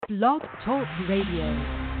Blog Talk Radio.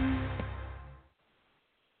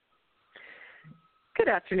 Good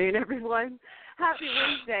afternoon, everyone. Happy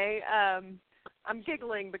Wednesday. I'm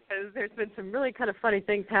giggling because there's been some really kind of funny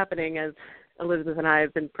things happening as Elizabeth and I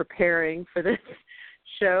have been preparing for this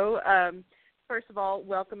show. First of all,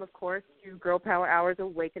 welcome, of course, to Girl Power Hour's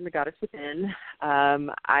Awaken the Goddess Within.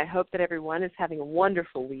 I hope that everyone is having a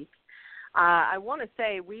wonderful week. I want to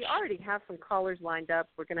say we already have some callers lined up.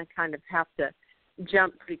 We're going to kind of have to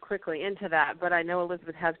jump pretty quickly into that, but I know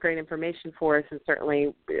Elizabeth has great information for us, and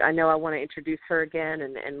certainly I know I want to introduce her again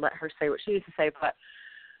and let her say what she needs to say, but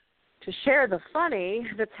to share the funny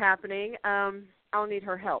that's happening, I'll need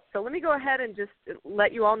her help. So let me go ahead and just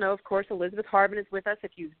let you all know, of course, Elizabeth Harbin is with us.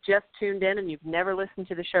 If you've just tuned in and you've never listened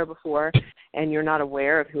to the show before and you're not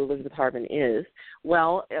aware of who Elizabeth Harbin is,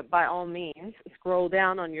 well, by all means, scroll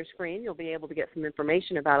down on your screen. You'll be able to get some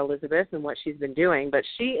information about Elizabeth and what she's been doing. But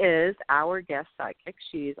she is our guest psychic.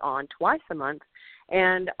 She's on twice a month.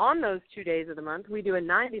 And on those 2 days of the month, we do a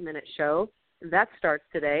 90-minute show. That starts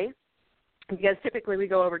today. Because typically we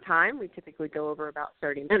go over time. We typically go over about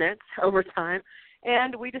 30 minutes over time.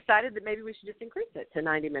 And we decided that maybe we should just increase it to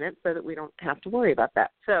 90 minutes so that we don't have to worry about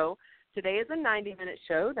that. So today is a 90-minute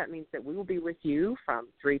show. That means that we will be with you from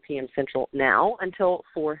 3 p.m. Central now until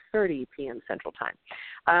 4:30 p.m. Central Time.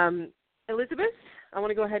 Elizabeth, I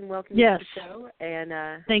want to go ahead and welcome you to the show.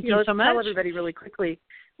 And thank you so much. Tell everybody really quickly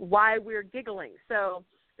why we're giggling. So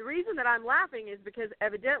the reason that I'm laughing is because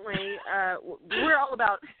evidently we're all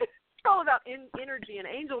about energy and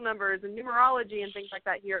angel numbers and numerology and things like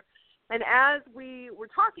that here. And as we were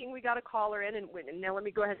talking, we got a caller in, and now let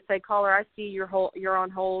me go ahead and say, caller, I see you're on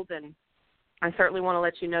hold, and I certainly want to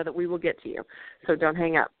let you know that we will get to you, so don't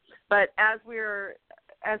hang up. But as we were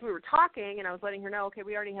talking, and I was letting her know, okay,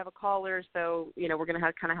 we already have a caller, so we're going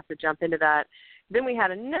to kind of have to jump into that. Then we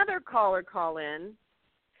had another caller call in,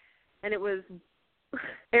 and it was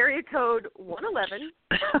area code 111,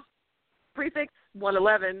 prefix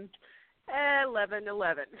 111.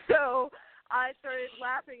 1111. So I started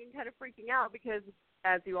laughing and kind of freaking out because,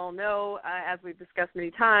 as you all know, as we've discussed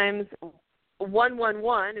many times,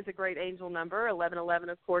 111 is a great angel number. 1111,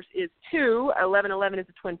 of course, is 2. 1111 is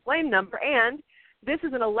a twin flame number. And this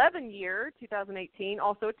is an 11-year, 2018,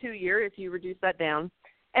 also a 2-year if you reduce that down.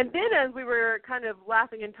 And then as we were kind of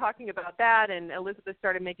laughing and talking about that, and Elizabeth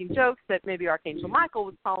started making jokes that maybe Archangel Michael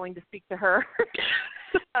was calling to speak to her,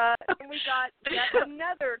 and we got yet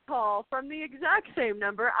another call from the exact same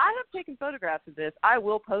number. I have taken photographs of this. I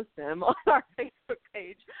will post them on our Facebook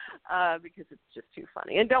page because it's just too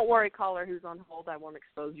funny. And don't worry, caller who's on hold, I won't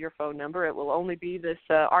expose your phone number. It will only be this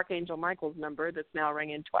Archangel Michael's number that's now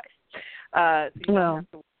ringing twice.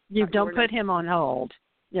 So you don't put him on hold.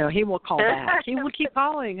 He will call back. He will keep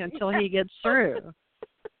calling until he gets through.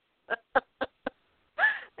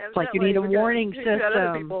 It's like you need a warning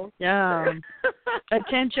system. Yeah.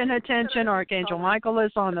 Attention, Archangel Michael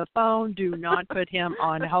is on the phone. Do not put him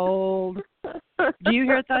on hold. Do you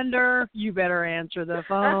hear thunder? You better answer the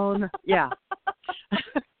phone. Yeah.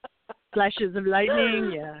 Flashes of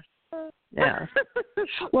lightning, yes. Yeah.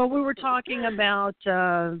 Well, we were talking about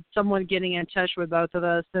someone getting in touch with both of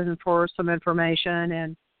us and for some information,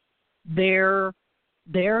 and their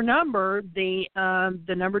number, the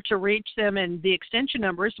number to reach them, and the extension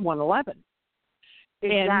number is 111.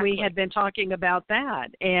 Exactly. And we had been talking about that,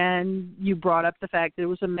 and you brought up the fact that it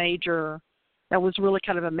was that was really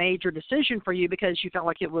kind of a major decision for you because you felt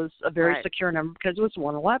like it was a very secure number because it was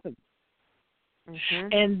 111.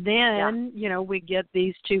 Mm-hmm. And then, we get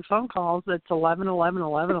these 2 phone calls. It's 11, 11,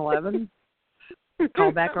 11, 11.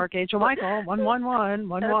 Call back Archangel Michael, 111,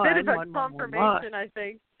 111. A bit of a confirmation, I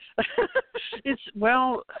think.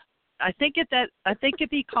 I think if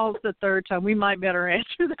he calls the third time, we might better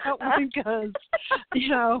answer that one because,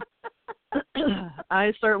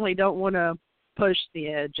 I certainly don't want to push the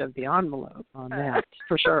edge of the envelope on that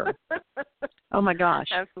for sure. Oh my gosh.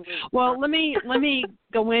 Absolutely. Well, let me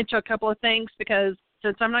go into a couple of things because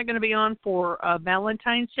since I'm not going to be on for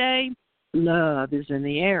Valentine's Day, love is in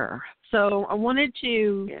the air. So I wanted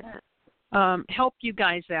to help you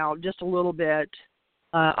guys out just a little bit.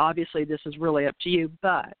 Obviously, this is really up to you,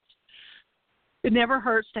 but it never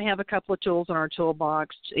hurts to have a couple of tools in our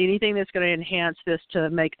toolbox. Anything that's going to enhance this to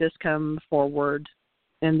make this come forward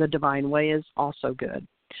in the divine way is also good.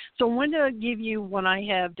 So I wanted to give you what I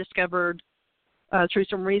have discovered through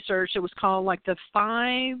some research. It was called like the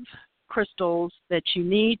 5 crystals that you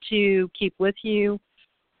need to keep with you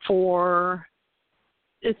for,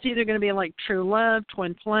 it's either going to be like true love,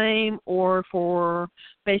 twin flame, or for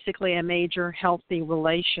basically a major healthy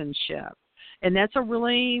relationship. And that's a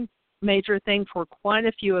really major thing for quite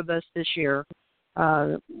a few of us this year.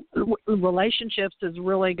 relationships is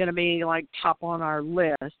really going to be like top on our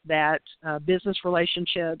list. That business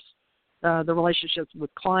relationships, the relationships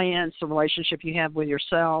with clients, the relationship you have with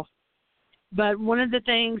yourself. But one of the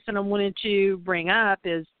things that I wanted to bring up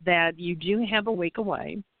is that you do have a week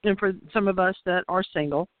away. And for some of us that are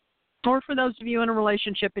single, or for those of you in a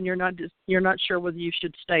relationship and you're not sure whether you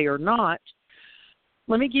should stay or not,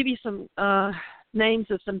 let me give you some names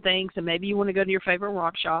of some things, and maybe you want to go to your favorite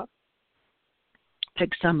rock shop,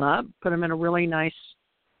 pick some up, put them in a really nice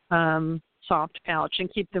soft pouch,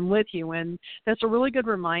 and keep them with you. And that's a really good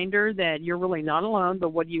reminder that you're really not alone, but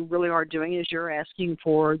what you really are doing is you're asking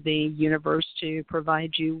for the universe to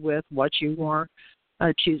provide you with what you are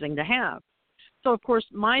choosing to have. So, of course,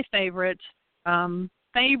 my favorite,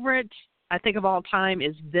 I think of all time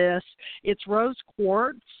is this. It's rose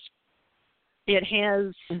quartz. It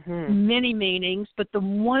has many meanings, but the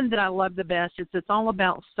one that I love the best is it's all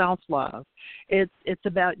about self-love. It's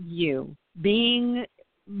about you being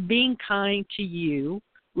kind to you,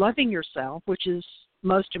 loving yourself, which is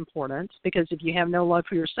most important, because if you have no love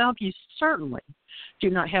for yourself, you certainly do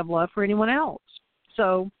not have love for anyone else.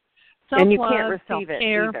 So self-love, and you can't receive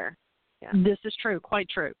self-care, it either. Yeah. This is true, quite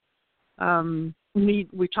true.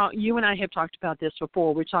 We talk. You and I have talked about this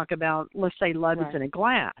before. We talk about, let's say, love is in a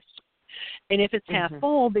glass, and if it's half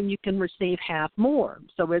full, then you can receive half more.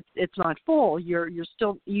 So it's not full. You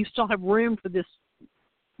still have room for this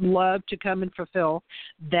love to come and fulfill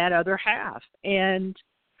that other half. And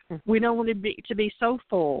we don't want to be so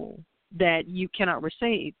full that you cannot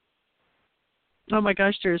receive. Oh my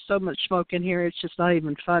gosh, there's so much smoke in here. It's just not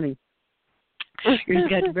even funny. You just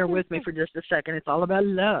got to bear with me for just a second. It's all about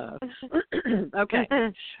love. Okay.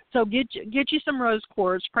 So get you some rose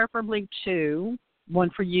quartz, preferably 2, one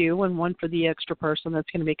for you and one for the extra person that's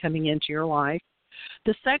going to be coming into your life.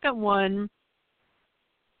 The second one,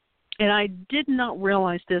 and I did not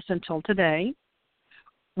realize this until today,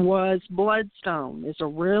 was bloodstone. Is a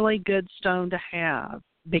really good stone to have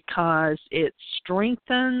because it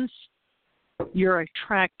strengthens your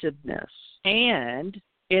attractiveness and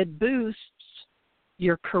it boosts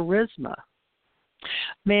your charisma.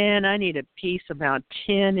 Man, I need a piece about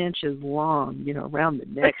 10 inches long, around the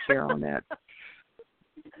neck here on that.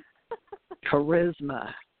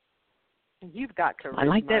 Charisma. You've got charisma, I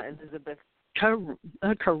like that. Elizabeth.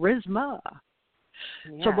 Charisma.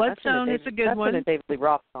 Yeah, so bloodstone is a good one. That's in a David Lee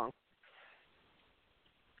Roth song.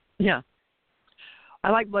 Yeah. I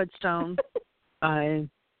like bloodstone.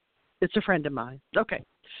 It's a friend of mine. Okay.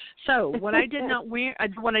 So what I did not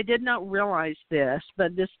realize this,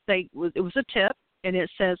 but this thing it was a tip, and it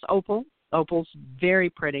says opal. Opal's very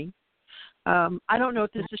pretty. I don't know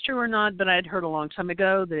if this is true or not, but I had heard a long time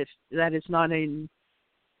ago that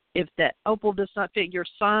if that opal does not fit your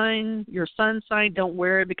sun sign, don't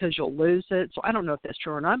wear it because you'll lose it. So I don't know if that's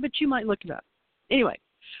true or not, but you might look it up. Anyway,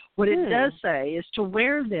 what it does say is to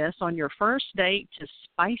wear this on your first date to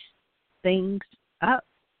spice things up.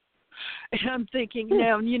 And I'm thinking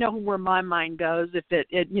now, you know where my mind goes. If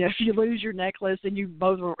if you lose your necklace and you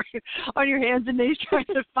both are on your hands and knees trying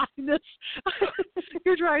to find this,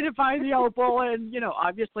 you're trying to find the opal, and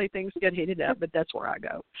obviously things get heated up. But that's where I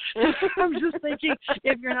go. I'm just thinking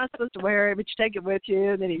if you're not supposed to wear it, but you take it with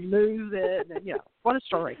you, and then you lose it, and what a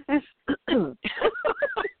story. I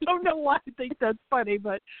don't know why I think that's funny,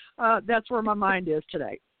 but that's where my mind is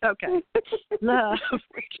today. Okay. Love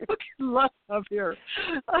here.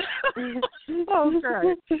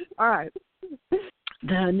 Okay. All right.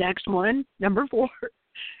 The next one, number 4.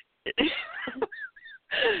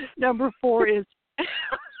 Number 4 is,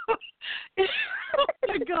 oh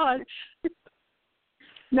my God.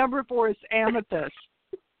 Number 4 is amethyst.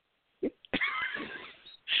 This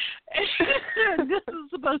is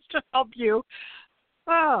supposed to help you,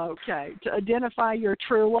 to identify your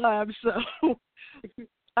true love. So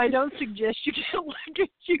I don't suggest you get like a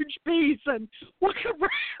huge piece and walk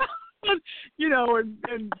around,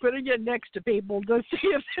 and putting it next to people to see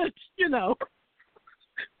if it's,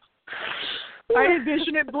 I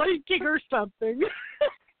envision it blinking or something.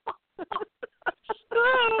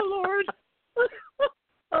 Oh, Lord.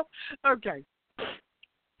 Okay.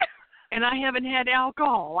 And I haven't had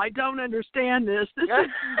alcohol. I don't understand this. This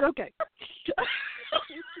is okay.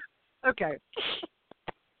 Okay.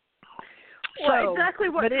 Well, exactly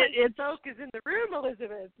what smoke is in the room,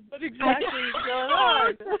 Elizabeth. What exactly is going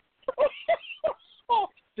on?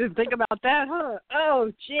 Didn't think about that, huh?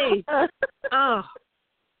 Oh, gee. Oh.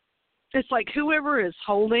 It's like whoever is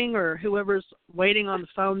holding or whoever's waiting on the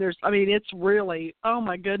phone, it's really, oh,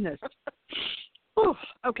 my goodness. Whew.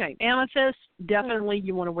 Okay, amethyst, definitely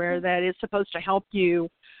you want to wear that. It's supposed to help you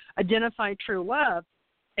identify true love.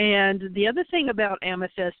 And the other thing about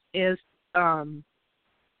amethyst is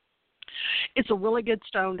it's a really good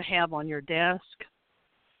stone to have on your desk.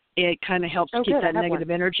 It kind of helps keep that negative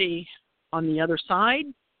energy on the other side,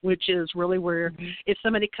 which is really where if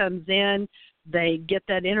somebody comes in, they get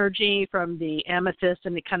that energy from the amethyst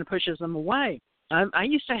and it kind of pushes them away. I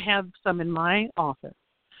used to have some in my office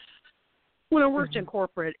when I worked in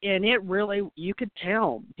corporate, and it really, you could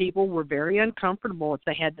tell people were very uncomfortable if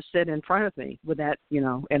they had to sit in front of me with that,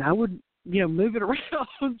 and I would, move it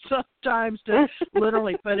around sometimes to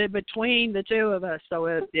literally put it between the two of us. So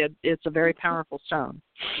it's a very powerful stone.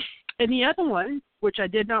 And the other one, which I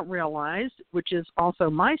did not realize, which is also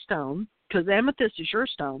my stone, because amethyst is your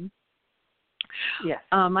stone. Yes.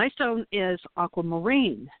 My stone is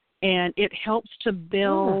aquamarine, and it helps to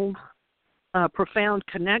build profound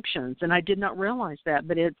connections. And I did not realize that,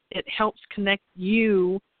 but it helps connect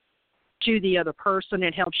you to the other person.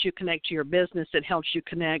 It helps you connect to your business. It helps you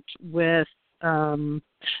connect with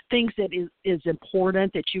things that is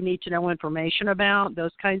important that you need to know information about,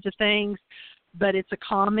 those kinds of things. But it's a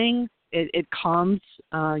calming. It calms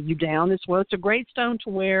you down as well. It's a great stone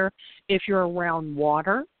to wear if you're around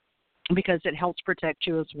water, because it helps protect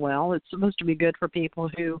you as well. It's supposed to be good for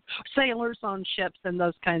people sailors on ships and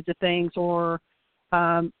those kinds of things, or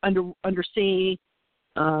undersea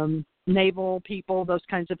naval people, those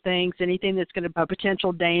kinds of things. Anything that's going to be a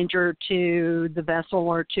potential danger to the vessel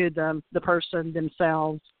or to the person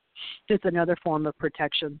themselves is another form of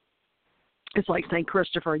protection. It's like St.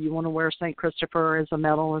 Christopher. You want to wear St. Christopher as a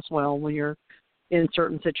medal as well when you're in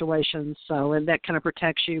certain situations, and that kind of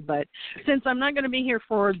protects you. But since I'm not going to be here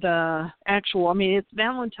for the actual, it's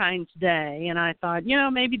Valentine's Day, and I thought,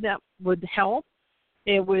 maybe that would help.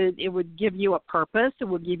 It would give you a purpose. It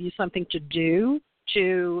would give you something to do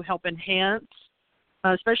to help enhance,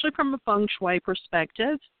 especially from a feng shui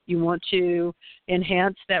perspective. You want to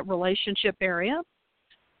enhance that relationship area,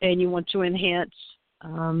 and you want to enhance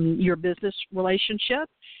your business relationship,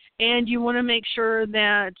 and you want to make sure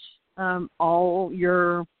that all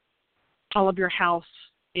of your house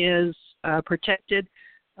is protected.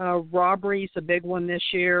 Robbery is a big one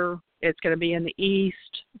this year. It's going to be in the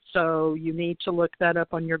east, so you need to look that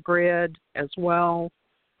up on your grid as well.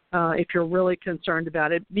 If you're really concerned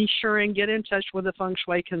about it, be sure and get in touch with a feng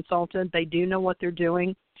shui consultant. They do know what they're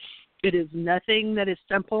doing. It is nothing that is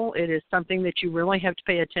simple. It is something that you really have to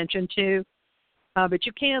pay attention to. But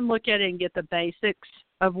you can look at it and get the basics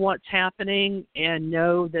of what's happening and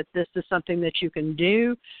know that this is something that you can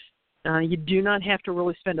do. You do not have to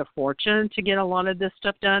really spend a fortune to get a lot of this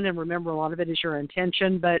stuff done. And remember, a lot of it is your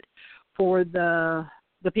intention. But for the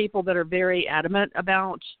people that are very adamant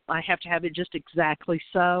about, I have to have it just exactly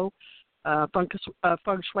so, feng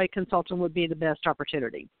shui consultant would be the best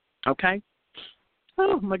opportunity. Okay?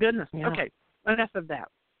 Oh, my goodness. Yeah. Okay, enough of that.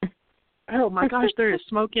 Oh, my gosh, there is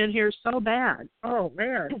smoke in here so bad. Oh,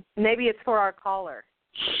 man. Maybe it's for our caller.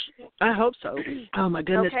 I hope so. Oh, my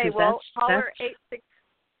goodness. Okay, well, caller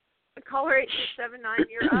 8679,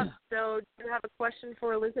 you're up. So do you have a question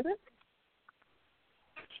for Elizabeth?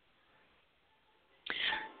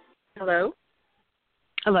 Hello?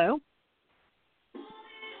 Hello?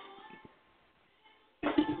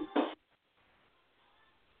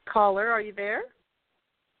 Caller, are you there?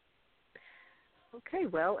 Okay,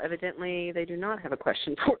 well, evidently they do not have a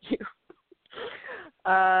question for you.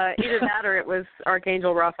 Either that or it was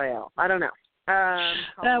Archangel Raphael. I don't know.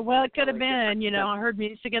 Well, it could have been. I heard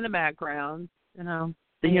music in the background. You know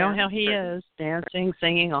how he is, dancing,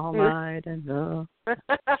 singing all night, and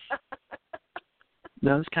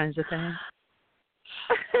those kinds of things.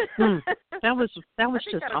 That was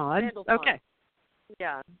just odd. Okay.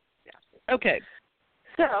 Yeah. Okay.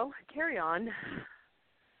 So, carry on.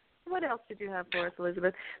 What else did you have for us,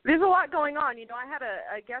 Elizabeth? There's a lot going on. I had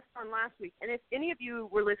a guest on last week, and if any of you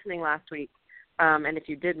were listening last week, and if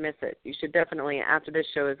you did miss it, you should definitely, after this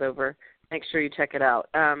show is over, make sure you check it out.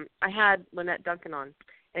 I had Lynette Duncan on,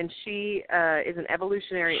 and she is an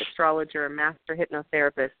evolutionary astrologer, a master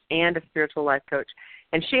hypnotherapist, and a spiritual life coach.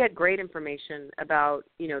 And she had great information about,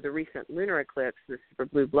 the recent lunar eclipse, the super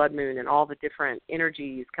blue blood moon, and all the different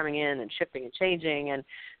energies coming in and shifting and changing, and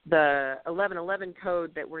the 1111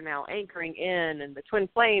 code that we're now anchoring in, and the twin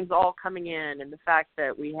flames all coming in, and the fact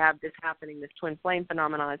that we have this happening, this twin flame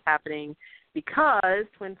phenomenon is happening because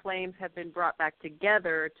twin flames have been brought back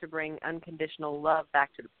together to bring unconditional love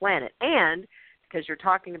back to the planet. And because you're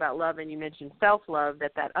talking about love and you mentioned self-love,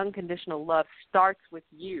 that unconditional love starts with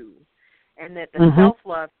you. And that the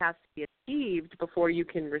self-love has to be achieved before you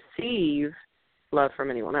can receive love from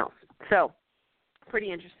anyone else. So, pretty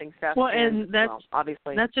interesting stuff. Well, and that's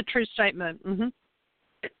obviously that's a true statement.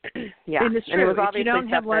 Yeah, and it's true. And it was if obviously you don't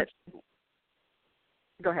have stuff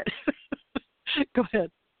Go ahead. Go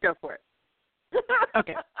ahead. Go for it.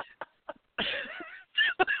 Okay.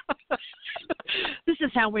 This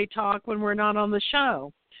is how we talk when we're not on the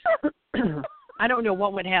show. I don't know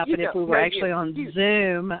what would happen if we were actually on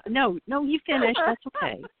Zoom. No, you finish. That's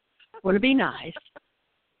okay. Would it be nice?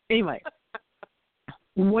 Anyway,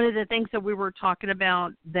 one of the things that we were talking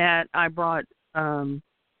about that I brought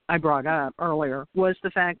up earlier was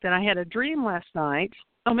the fact that I had a dream last night.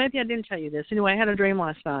 Oh, maybe I didn't tell you this. Anyway, I had a dream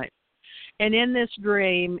last night. And in this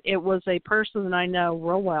dream, it was a person that I know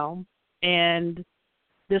real well. And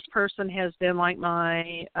this person has been like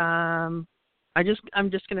my, I'm just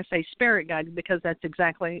going to say spirit guide because that's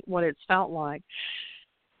exactly what it's felt like.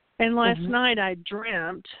 And last night I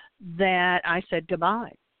dreamt that I said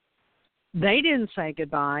goodbye. They didn't say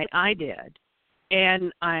goodbye. I did.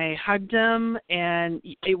 And I hugged them, and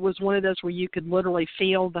it was one of those where you could literally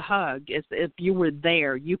feel the hug. As if you were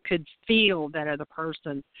there, you could feel that other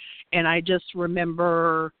person. And I just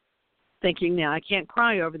remember thinking, now I can't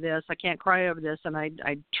cry over this. I can't cry over this. And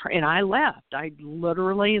I left. I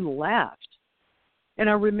literally left. And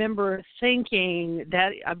I remember thinking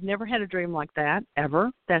that I've never had a dream like that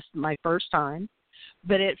ever. That's my first time.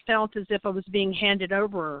 But it felt as if I was being handed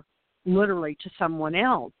over literally to someone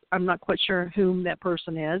else. I'm not quite sure whom that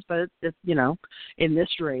person is, but it's, in this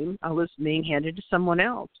dream, I was being handed to someone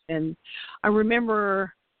else. And I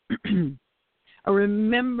remember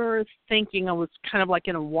thinking I was kind of like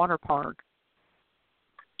in a water park.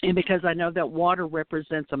 And because I know that water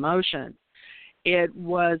represents emotion, it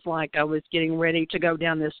was like I was getting ready to go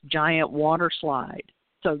down this giant water slide.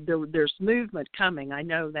 So there's movement coming. I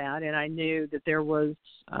know that. And I knew that there was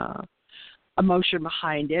emotion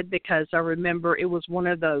behind it because I remember it was one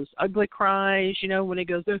of those ugly cries, when it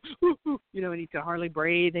goes, and you can hardly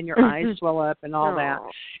breathe and your eyes swell up and all that.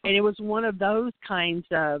 And it was one of those kinds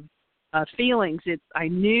of feelings. I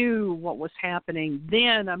knew what was happening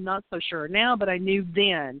then. I'm not so sure now, but I knew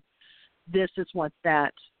then this is what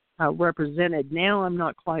that represented. Now I'm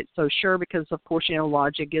not quite so sure because, of course,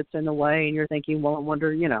 logic gets in the way and you're thinking, well, I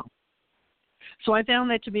wonder, So I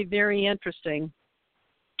found that to be very interesting.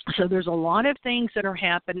 So there's a lot of things that are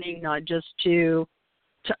happening, not just to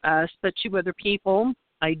us, but to other people.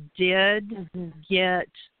 I did get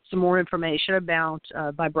some more information about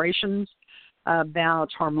vibrations, about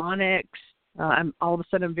harmonics. All of a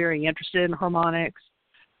sudden I'm very interested in harmonics.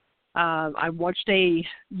 I watched a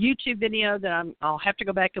YouTube video that I'll have to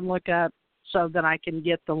go back and look up so that I can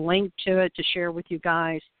get the link to it to share with you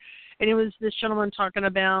guys. And it was this gentleman talking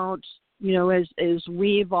about, as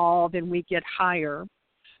we evolve and we get higher,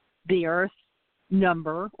 the earth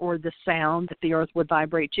number or the sound that the earth would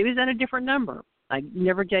vibrate to is at a different number. I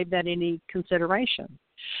never gave that any consideration.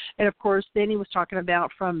 And, of course, then he was talking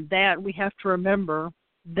about from that we have to remember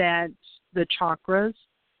that the chakras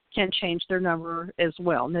can change their number as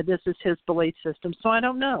well. Now, this is his belief system, so I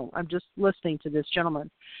don't know. I'm just listening to this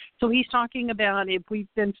gentleman. So he's talking about if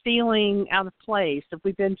we've been feeling out of place, if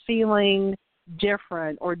we've been feeling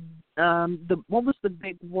different, or what was the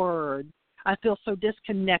big word? I feel so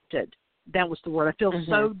disconnected. That was the word. I feel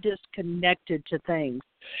so disconnected to things.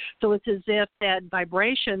 So it's as if that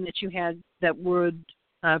vibration that you had that would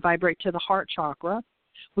vibrate to the heart chakra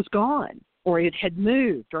was gone, or it had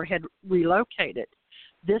moved or had relocated.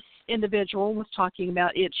 This individual was talking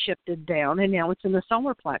about it shifted down, and now it's in the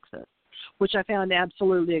solar plexus, which I found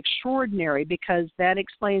absolutely extraordinary because that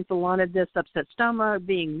explains a lot of this upset stomach,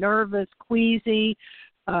 being nervous, queasy,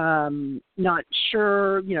 not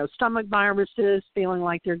sure, stomach viruses, feeling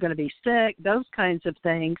like they're going to be sick, those kinds of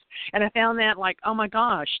things. And I found that like, oh my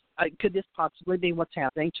gosh, could this possibly be what's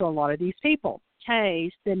happening to a lot of these people?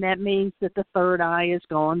 Okay, then that means that the third eye has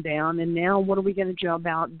gone down, and now what are we going to do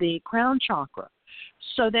about the crown chakra?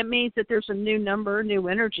 So that means that there's a new number, new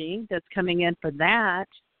energy that's coming in for that,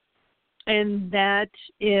 and that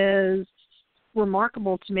is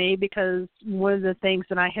remarkable to me because one of the things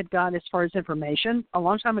that I had got as far as information a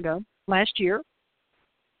long time ago, last year,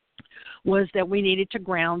 was that we needed to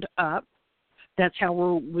ground up. That's how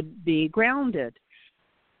we would be grounded.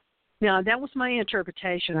 Now, that was my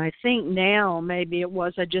interpretation. I think now maybe it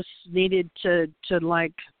was I just needed to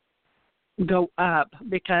like go up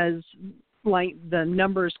because like the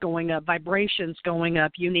numbers going up, vibrations going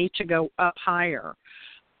up, you need to go up higher.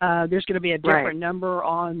 There's going to be a different number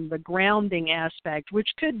on the grounding aspect, which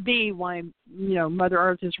could be why, Mother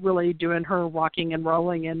Earth is really doing her rocking and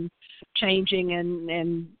rolling and changing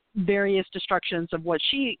and various destructions of what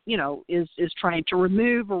she, is trying to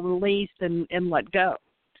remove or release and let go.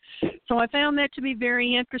 So I found that to be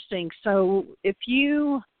very interesting. So if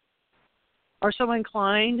you are so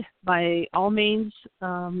inclined, by all means,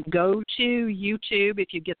 go to YouTube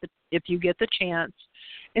if you get the chance,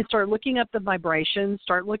 and start looking up the vibrations.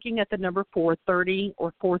 Start looking at the number 430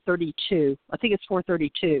 or 432. I think it's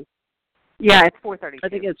 432. Yeah, it's 432. I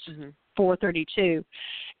think it's 432.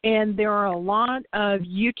 And there are a lot of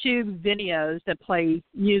YouTube videos that play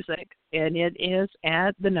music, and it is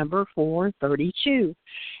at the number 432.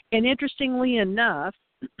 And interestingly enough,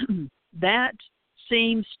 that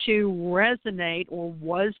seems to resonate, or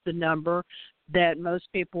was the number that most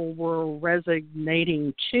people were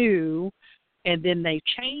resonating to, and then they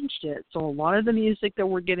changed it. So a lot of the music that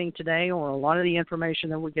we're getting today, or a lot of the information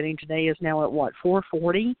that we're getting today, is now at what,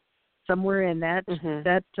 440? Somewhere in that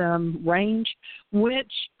range,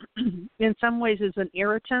 which in some ways is an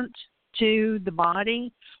irritant to the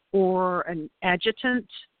body, or an adjutant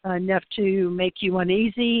enough to make you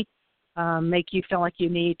uneasy, make you feel like you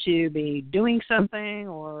need to be doing something,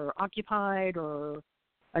 or occupied, or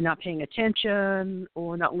not paying attention,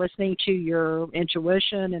 or not listening to your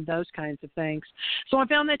intuition, and those kinds of things. So I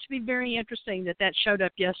found that to be very interesting that showed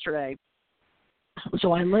up yesterday.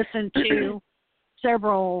 So I listened to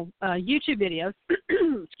several YouTube videos,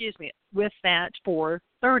 excuse me, with that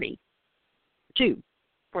 432.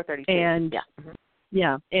 432. And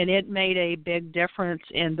yeah, and it made a big difference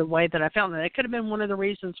in the way that I felt. And it could have been one of the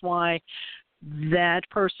reasons why that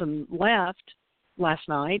person left last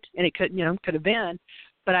night, and it could have been.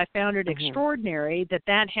 But I found it extraordinary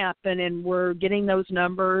that happened, and we're getting those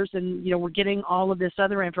numbers, and we're getting all of this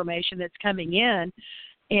other information that's coming in.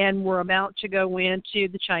 And we're about to go into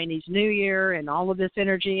the Chinese New Year, and all of this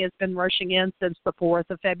energy has been rushing in since the 4th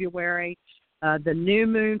of February. The new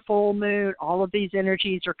moon, full moon, all of these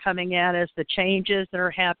energies are coming at us, the changes that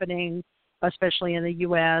are happening, especially in the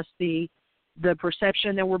U.S., the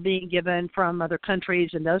perception that we're being given from other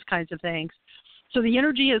countries and those kinds of things. So the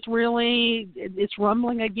energy is really, it's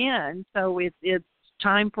rumbling again. So it's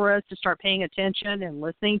time for us to start paying attention and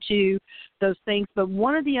listening to those things. But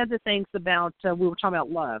one of the other things about, we were talking about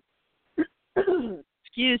love.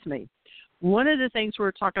 Excuse me. One of the things we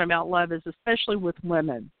were talking about love is especially with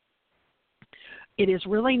women. It is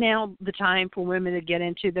really now the time for women to get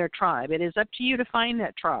into their tribe. It is up to you to find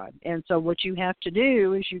that tribe. And so what you have to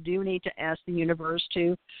do is you do need to ask the universe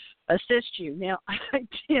to assist you. Now, I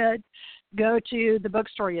did go to the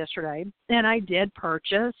bookstore yesterday, and I did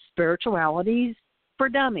purchase Spiritualities for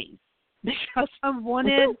Dummies, because I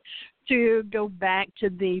wanted to go back to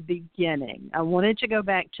the beginning. I wanted to go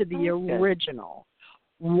back to the original.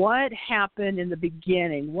 What happened in the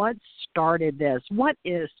beginning? What started this? What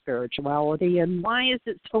is spirituality, and why is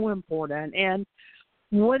it so important? And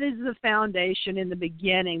what is the foundation in the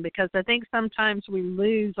beginning? Because I think sometimes we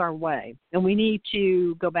lose our way, and we need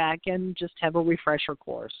to go back and just have a refresher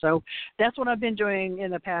course. So that's what I've been doing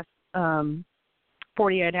in the past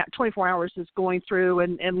 24 hours, is going through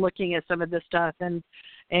and looking at some of this stuff and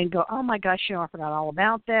go, oh my gosh, I forgot all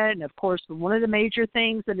about that. And of course, one of the major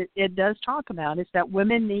things that it does talk about is that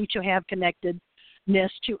women need to have connectedness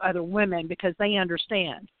to other women, because they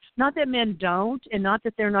understand. Not that men don't, and not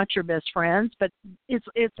that they're not your best friends, but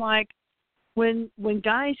it's like when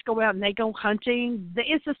guys go out and they go hunting,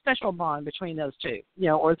 it's a special bond between those two,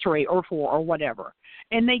 or three or four or whatever,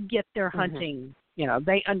 and they get their hunting.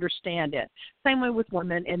 They understand it. Same way with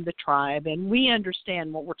women in the tribe, and we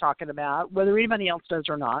understand what we're talking about, whether anybody else does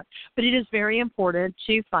or not. But it is very important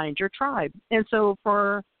to find your tribe. And so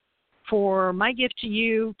for my gift to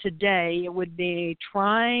you today, it would be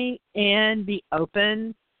try and be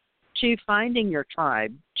open to finding your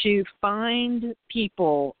tribe, to find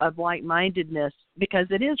people of like-mindedness, because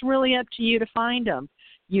it is really up to you to find them.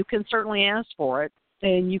 You can certainly ask for it,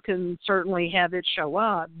 and you can certainly have it show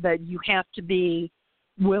up, but you have to be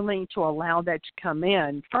willing to allow that to come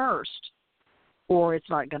in first, or it's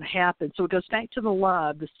not going to happen. So it goes back to the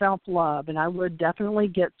love, the self-love, and I would definitely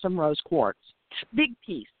get some rose quartz. Big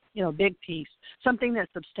piece, something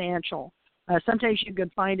that's substantial. Sometimes you can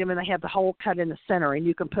find them and they have the hole cut in the center, and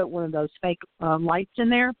you can put one of those fake lights in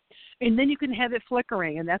there, and then you can have it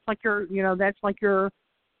flickering, and that's like your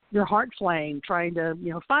heart flame trying to,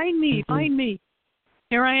 find me, find me.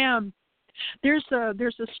 Here I am. There's a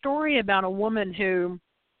story about a woman who,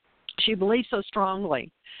 she believed so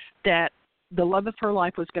strongly that the love of her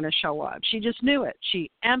life was going to show up. She just knew it.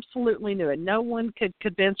 She absolutely knew it. No one could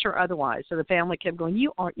convince her otherwise. So the family kept going,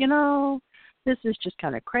 you are, this is just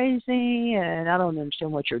kind of crazy, and I don't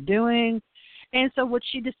understand what you're doing. And so what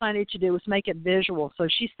she decided to do was make it visual. So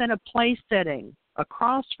she sent a place setting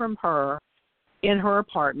across from her in her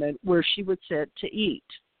apartment where she would sit to eat.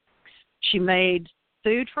 She made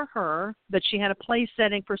food for her, but she had a place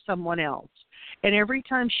setting for someone else. And every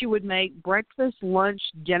time she would make breakfast, lunch,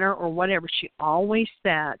 dinner, or whatever, she always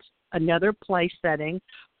sat another place setting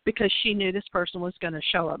because she knew this person was going to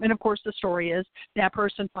show up. And, of course, the story is that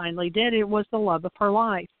person finally did. It was the love of her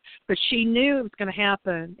life. But she knew it was going to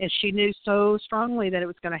happen, and she knew so strongly that it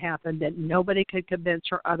was going to happen that nobody could convince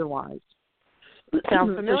her otherwise.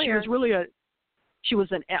 Sounds familiar. So she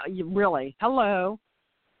was an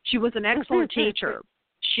excellent teacher.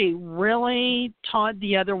 She really taught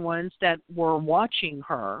the other ones that were watching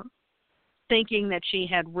her, thinking that she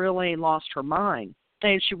had really lost her mind.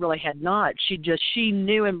 And she really had not. She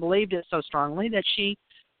knew and believed it so strongly that she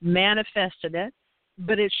manifested it,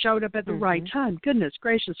 but it showed up at the right time. Goodness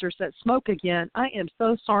gracious, there's that smoke again. I am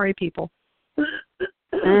so sorry, people.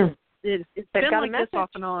 It's been like this off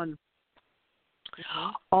and on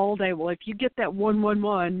all day. Well, if you get that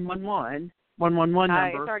 111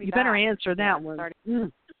 number, you better answer that one.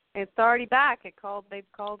 It's already back. They've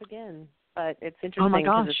called again, but it's interesting. Oh my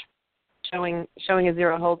gosh. It's showing a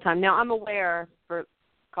zero hold time. Now, I'm aware for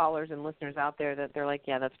callers and listeners out there that they're like,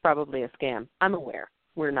 yeah, that's probably a scam. I'm aware.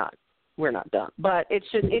 We're not done. But it's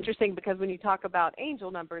just interesting because when you talk about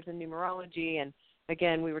angel numbers and numerology, and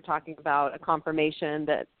again, we were talking about a confirmation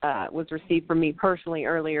that was received from me personally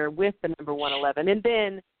earlier with the number 111, and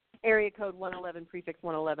then area code 111, prefix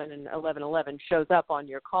 111, and 1111 shows up on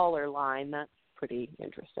your caller line. That's pretty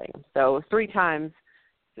interesting. So 3 times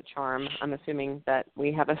the charm. I'm assuming that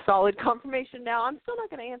we have a solid confirmation now. I'm still not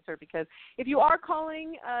going to answer because if you are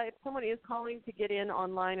calling, if someone is calling to get in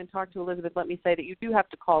online and talk to Elizabeth, let me say that you do have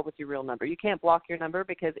to call with your real number. You can't block your number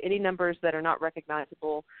because any numbers that are not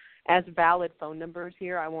recognizable as valid phone numbers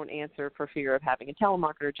here, I won't answer for fear of having a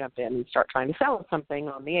telemarketer jump in and start trying to sell us something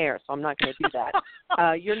on the air. So I'm not going to do that.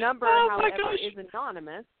 Your number, however, is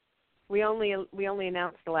anonymous. We only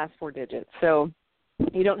announce the last 4 digits. So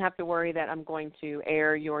you don't have to worry that I'm going to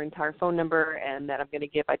air your entire phone number and that I'm going to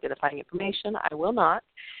give identifying information. I will not.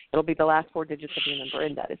 It'll be the last 4 digits of your number,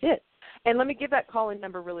 and that is it. And let me give that call-in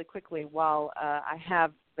number really quickly while I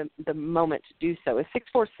have the moment to do so. It's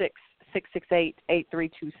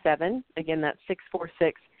 646-668-8327. Again, that's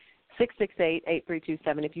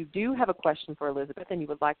 646-668-8327. If you do have a question for Elizabeth and you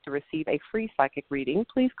would like to receive a free psychic reading,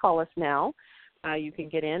 please call us now. You can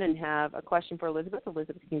get in and have a question for Elizabeth.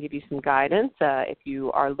 Elizabeth can give you some guidance. If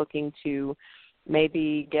you are looking to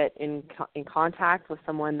maybe get in contact with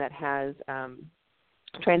someone that has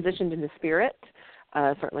transitioned into spirit,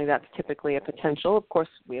 certainly that's typically a potential. Of course,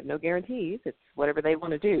 we have no guarantees. It's whatever they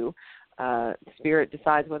want to do. Spirit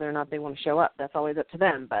decides whether or not they want to show up. That's always up to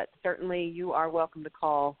them. But certainly you are welcome to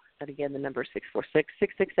call. And again, the number is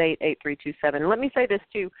 646-668-8327. And let me say this,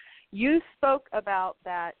 too. You spoke about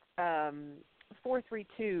that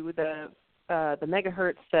 432, the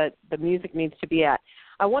megahertz that the music needs to be at.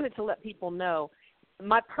 I wanted to let people know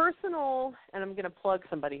my personal, and I'm going to plug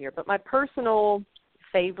somebody here, but my personal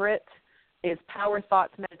favorite is Power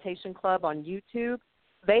Thoughts Meditation Club on YouTube.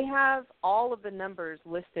 They have all of the numbers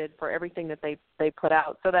listed for everything that they put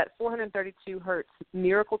out. So that 432 hertz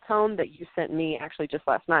miracle tone that you sent me actually just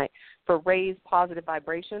last night for raised positive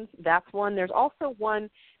vibrations, that's one. There's also one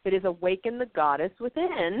that is Awaken the Goddess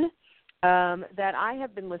Within, that I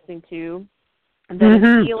have been listening to, that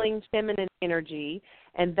is healing feminine energy,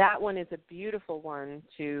 and that one is a beautiful one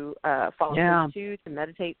to fall asleep to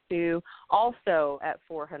meditate to, also at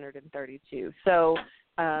 432. So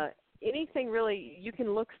anything really, you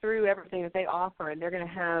can look through everything that they offer, and they're going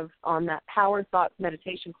to have on that Power Thoughts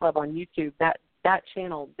Meditation Club on YouTube, that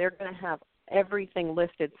channel, they're going to have everything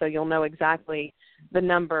listed so you'll know exactly the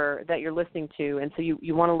number that you're listening to, and so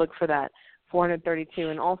you want to look for that 432.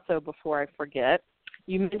 And also, before I forget,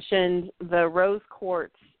 you mentioned the rose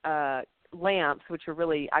quartz lamps, which are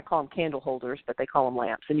really, I call them candle holders, but they call them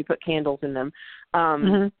lamps, and you put candles in them.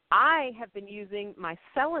 I have been using my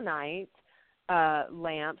selenite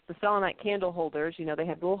lamps, the selenite candle holders. You know, they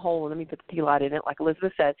have a little hole in them. You put the tea light in it, like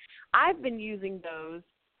Elizabeth said. I've been using those.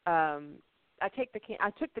 I took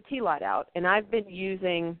the tea light out, and I've been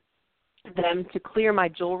using them to clear my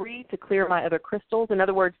jewelry, to clear my other crystals. In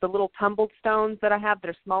other words, the little tumbled stones that I have that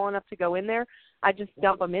are small enough to go in there, I just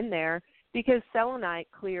dump them in there because selenite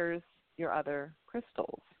clears your other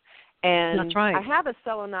crystals. And that's right. I have a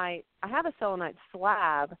selenite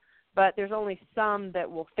slab, but there's only some that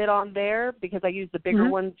will fit on there because I use the bigger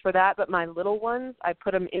ones for that. But my little ones, I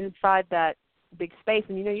put them inside that big space.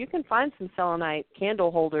 And, you know, you can find some selenite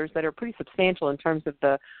candle holders that are pretty substantial in terms of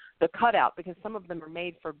the cutout, because some of them are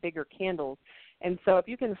made for bigger candles. And so if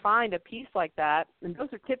you can find a piece like that, and those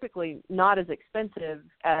are typically not as expensive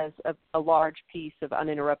as a large piece of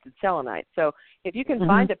uninterrupted selenite. So if you can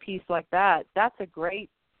find a piece like that, that's a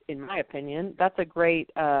great in my opinion, that's a great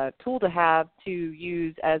tool to have to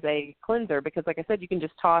use as a cleanser because, like I said, you can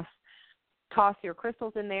just toss your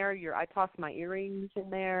crystals in there. I toss my earrings in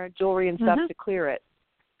there, jewelry and stuff to clear it.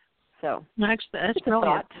 So that's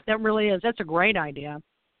brilliant. That really is. That's a great idea.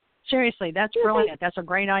 Seriously, that's brilliant. That's a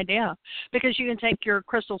great idea because you can take your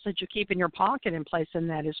crystals that you keep in your pocket and place in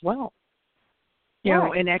that as well. You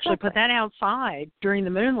know, and actually put that outside during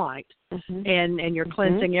the moonlight, and you're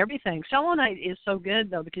cleansing everything. Selenite is so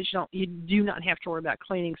good though because you do not have to worry about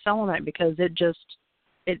cleaning selenite because it just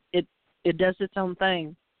it does its own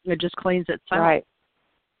thing. It just cleans itself. Right.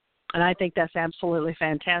 And I think that's absolutely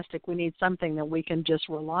fantastic. We need something that we can just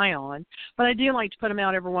rely on. But I do like to put them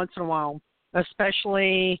out every once in a while,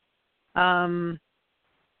 especially,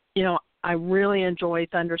 you know, I really enjoy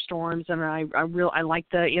thunderstorms, and I like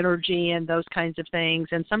the energy and those kinds of things.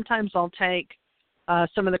 And sometimes I'll take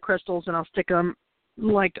some of the crystals and I'll stick them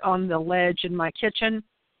like on the ledge in my kitchen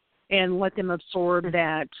and let them absorb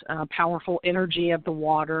that powerful energy of the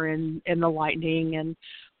water and the lightning and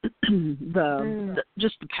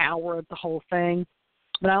just the power of the whole thing.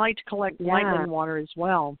 But I like to collect lightning water as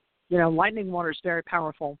well. You know, lightning water is very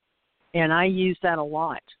powerful, and I use that a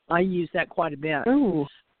lot. I use that quite a bit. Ooh.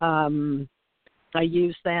 I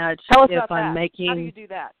use that if I'm making. How do you do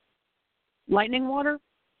that? Lightning water?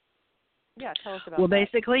 Yeah, tell us about that. Well, that.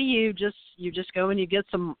 basically, you just go and you get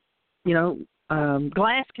some, you know,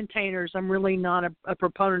 glass containers. I'm really not a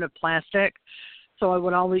proponent of plastic, so I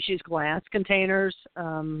would always use glass containers.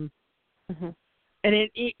 And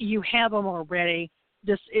you have them already.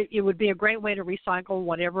 It would be a great way to recycle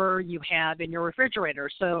whatever you have in your refrigerator.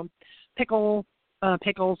 So pickles,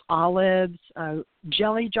 olives,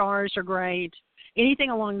 jelly jars are great,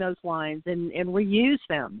 anything along those lines, and reuse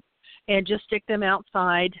them. And just stick them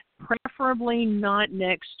outside, preferably not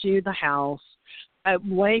next to the house,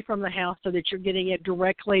 away from the house so that you're getting it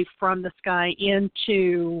directly from the sky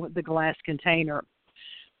into the glass container.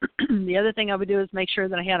 The other thing I would do is make sure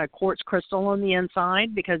that I had a quartz crystal on the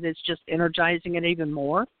inside because it's just energizing it even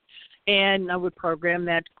more. And I would program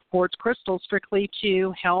that quartz crystal strictly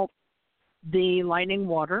to help the lightning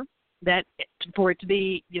water, that for it to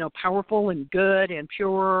be, you know, powerful and good and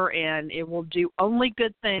pure, and it will do only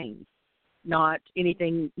good things, not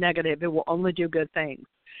anything negative. It will only do good things.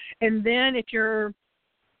 And then if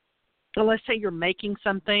let's say you're making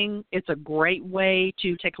something, it's a great way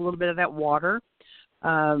to take a little bit of that water.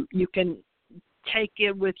 You can take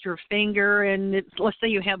it with your finger, and let's say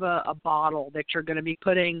you have a bottle that you're going to be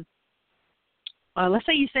putting, let's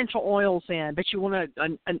say essential oils in, but you want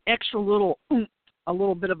an extra little, a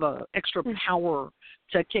little bit of a extra power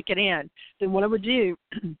to kick it in. Then what I would do,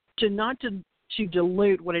 to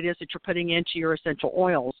dilute what it is that you're putting into your essential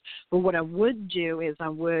oils, but what I would do is I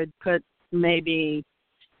would put maybe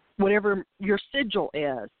whatever your sigil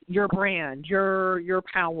is, your brand, your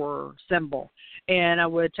power symbol. And I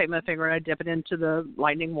would take my finger and I'd dip it into the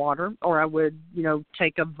lightning water, or I would, you know,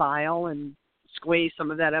 take a vial and squeeze some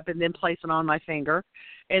of that up and then place it on my finger,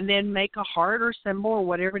 and then make a heart or symbol or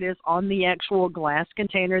whatever it is on the actual glass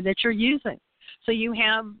container that you're using. So you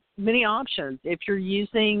have many options. If you're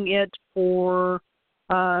using it for,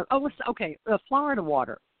 Florida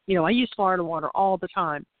water. You know, I use Florida water all the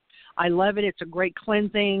time. I love it. It's a great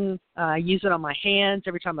cleansing. I use it on my hands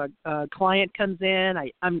every time a client comes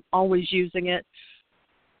in. I'm always using it.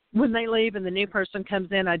 When they leave and the new person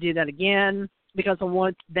comes in, I do that again because I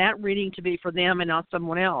want that reading to be for them and not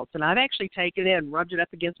someone else. And I've actually taken it and rubbed it up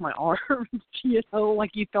against my arms, you know,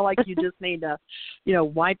 like you feel like you just need to, you know,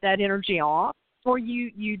 wipe that energy off. Or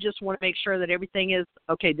you just want to make sure that everything is,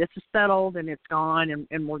 okay, this is settled and it's gone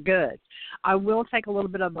and we're good. I will take a little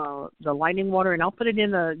bit of the lightning water and I'll put it in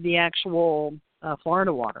the actual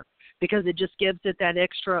Florida water because it just gives it that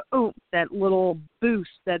extra, that little boost,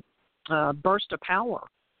 that burst of power.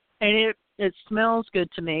 And it smells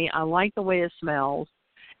good to me. I like the way it smells.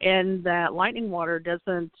 And that lightning water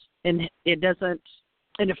doesn't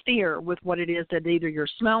interfere with what it is that either you're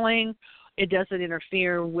smelling. It doesn't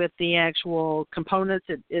interfere with the actual components.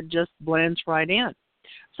 It just blends right in.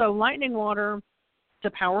 So lightning water, it's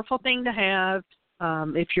a powerful thing to have.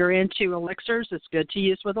 If you're into elixirs, it's good to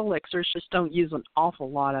use with elixirs. Just don't use an awful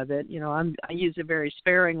lot of it. You know, I use it very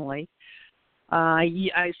sparingly.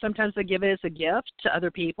 I sometimes I give it as a gift to other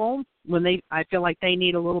people when I feel like they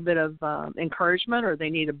need a little bit of encouragement or they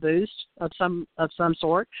need a boost of some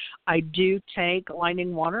sort. I do take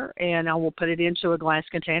lightning water and I will put it into a glass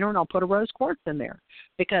container and I'll put a rose quartz in there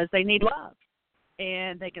because they need love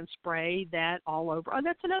and they can spray that all over. Oh,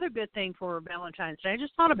 that's another good thing for Valentine's Day. I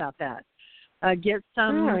just thought about that. Get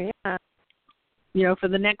some. Oh, yeah. for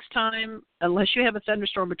the next time, unless you have a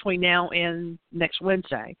thunderstorm between now and next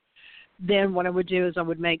Wednesday, then what I would do is I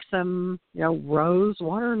would make some, rose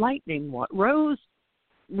water lightning water,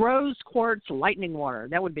 rose quartz lightning water.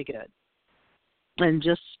 That would be good. And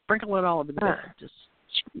just sprinkle it all over the bed. Just,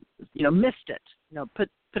 mist it. Put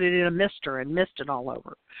it in a mister and mist it all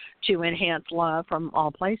over to enhance love from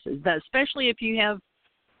all places. Especially if you have,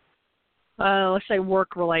 let's say,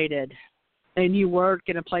 work-related, and you work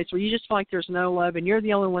in a place where you just feel like there's no love and you're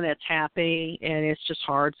the only one that's happy, and it's just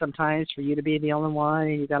hard sometimes for you to be the only one,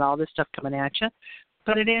 and you got all this stuff coming at you.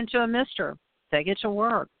 Put it into a mister. Take it to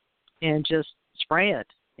work and just spray it.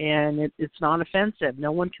 And it's not offensive.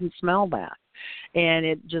 No one can smell that. And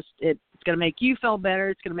it's going to make you feel better.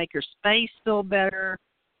 It's going to make your space feel better.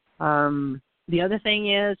 The other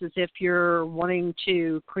thing is if you're wanting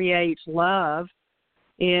to create love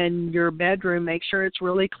in your bedroom, make sure it's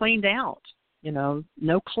really cleaned out.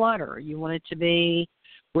 No clutter. You want it to be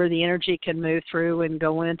where the energy can move through and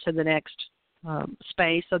go into the next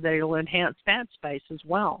space so that it'll enhance that space as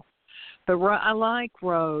well. But I like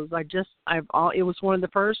rose. It was one of the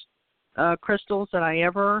first crystals that I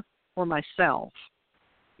ever, for myself.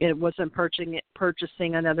 It wasn't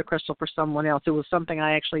purchasing another crystal for someone else. It was something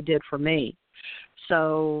I actually did for me.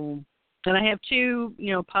 So, and I have 2,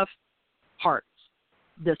 puff hearts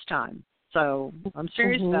this time. So I'm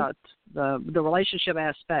serious about the relationship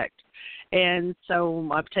aspect. And so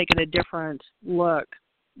I've taken a different look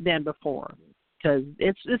than before, because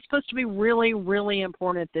it's supposed to be really, really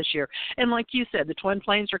important this year. And like you said, the twin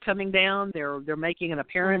flames are coming down. They're making an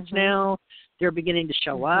appearance now. They're beginning to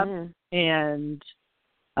show up. And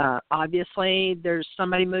obviously there's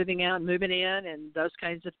somebody moving out and moving in and those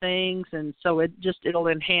kinds of things. And so it'll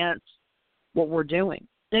enhance what we're doing.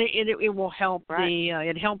 It will help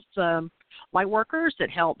it helps light workers. It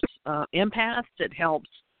helps empaths. It helps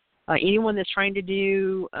anyone that's trying to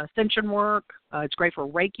do ascension work. It's great for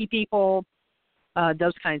Reiki people.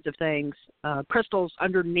 Those kinds of things. Crystals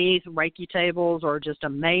underneath Reiki tables are just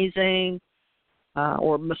amazing,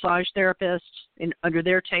 or massage therapists under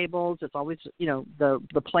their tables. It's always,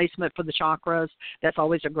 the placement for the chakras. That's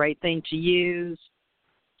always a great thing to use.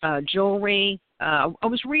 Jewelry. I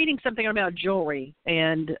was reading something about jewelry,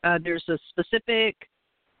 and there's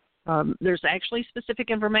actually specific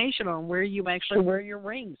information on where you actually wear your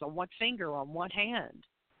rings, on what finger, on what hand.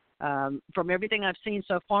 From everything I've seen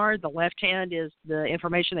so far, the left hand is the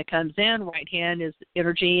information that comes in, right hand is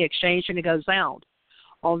energy exchange and it goes out.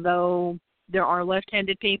 Although there are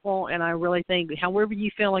left-handed people, and I really think however you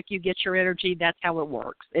feel like you get your energy, that's how it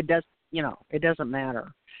works. It doesn't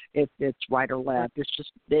matter if it's right or left.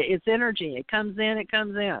 It's energy. It comes in, it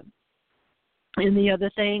comes in. And the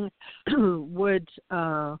other thing would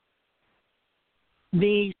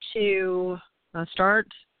be to start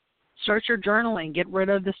your journaling. Get rid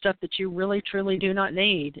of the stuff that you really, truly do not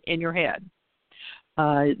need in your head.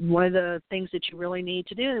 One of the things that you really need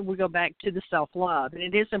to do, we go back to the self-love, and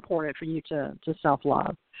it is important for you to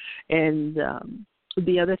self-love. And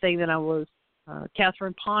the other thing that I was,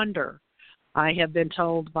 Catherine Ponder, I have been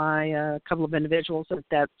told by a couple of individuals that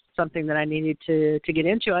that's something that I needed to get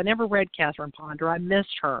into. I never read Catherine Ponder. I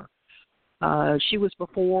missed her. She was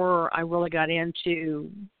before I really got into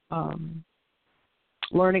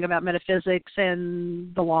learning about metaphysics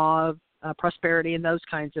and the law of prosperity and those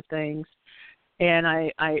kinds of things. And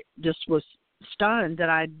I just was stunned that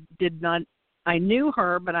I knew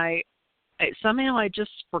her, but somehow I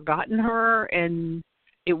just forgotten her, and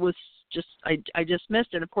it was just, I just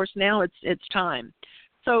missed it. Of course, now it's time.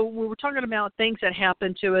 So we were talking about things that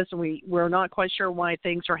happen to us, and we're not quite sure why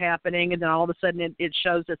things are happening, and then all of a sudden it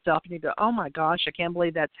shows itself, and you go, oh my gosh, I can't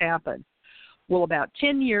believe that's happened. Well, about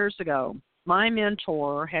 10 years ago, my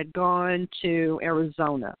mentor had gone to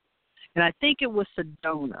Arizona, and I think it was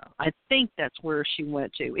Sedona. I think that's where she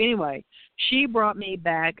went to. Anyway, she brought me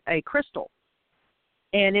back a crystal,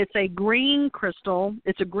 and it's a green crystal.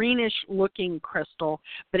 It's a greenish-looking crystal,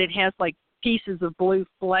 but it has, like, pieces of blue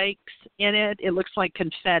flakes in it. It looks like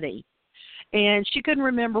confetti. And she couldn't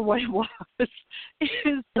remember what it was.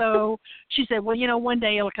 So she said, well, one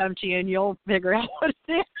day it'll come to you, and you'll figure out what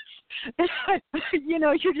it is.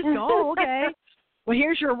 You just go, oh, okay. Well,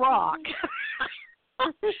 here's your rock.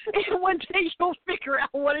 And one day you'll figure out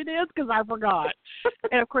what it is because I forgot.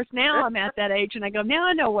 And, of course, now I'm at that age, and I go, now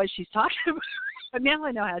I know what she's talking about. Now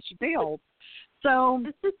I know how she feels. So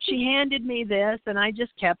she handed me this, and I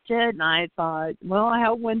just kept it, and I thought, well, I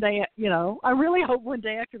hope one day, I really hope one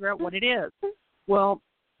day I figure out what it is. Well,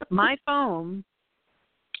 my phone,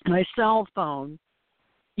 my cell phone,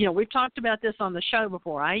 we've talked about this on the show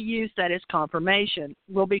before. I use that as confirmation.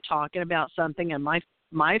 We'll be talking about something, and my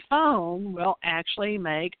my phone will actually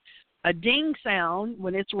make a ding sound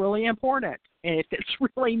when it's really important. And if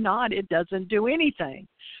it's really not, it doesn't do anything.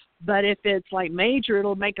 But if it's like major,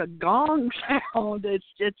 it'll make a gong sound.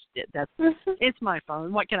 It's my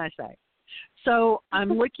phone. What can I say? So I'm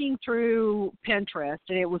looking through Pinterest,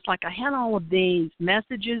 and it was like I had all of these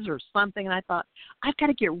messages or something, and I thought, I've got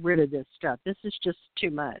to get rid of this stuff. This is just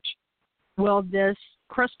too much. Well, this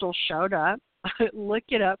crystal showed up. I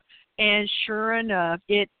looked it up, and sure enough,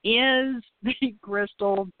 it is the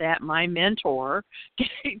crystal that my mentor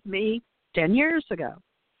gave me 10 years ago.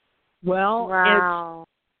 Well, wow.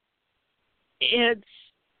 It's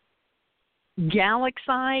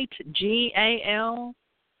Galaxite, Galaxite.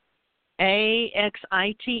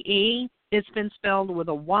 It's been spelled with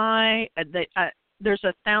a Y. There's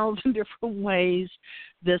 1,000 different ways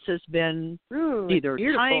this has been either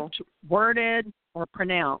typed, worded, or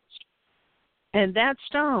pronounced. And that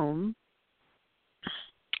stone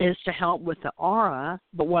is to help with the aura,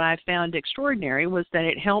 but what I found extraordinary was that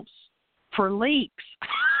it helps for leaks.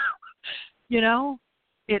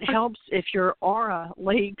 It helps if your aura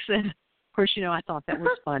leaks. And, of course, I thought that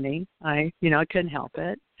was funny. I couldn't help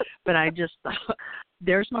it. But I just thought,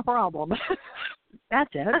 there's my problem. That's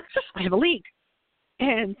it. I have a leak.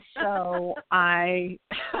 And so I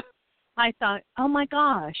thought, oh, my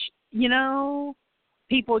gosh,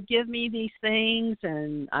 people give me these things,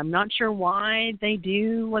 and I'm not sure why they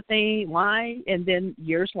do why. And then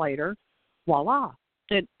years later, voila,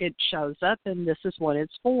 it shows up, and this is what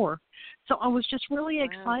it's for. So I was just really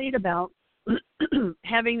excited about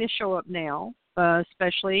having this show up now,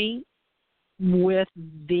 especially with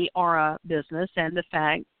the aura business and the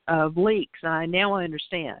fact of leaks. I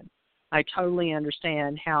understand. I totally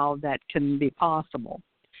understand how that can be possible.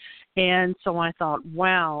 And so I thought,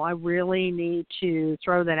 wow, I really need to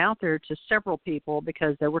throw that out there to several people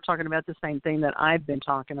because they were talking about the same thing that I've been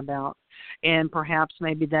talking about. And perhaps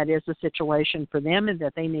maybe that is a situation for them and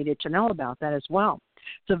that they needed to know about that as well.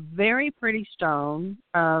 It's a very pretty stone.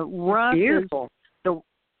 Rough. Beautiful.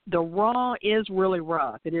 The raw is really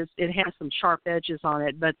rough. It has some sharp edges on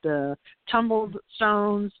it, but the tumbled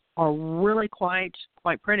stones are really quite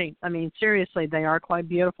pretty. I mean, seriously, they are quite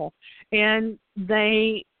beautiful. And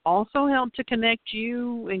they also help to connect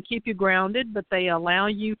you and keep you grounded, but they allow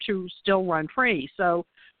you to still run free. So,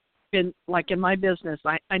 in my business,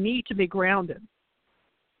 I need to be grounded.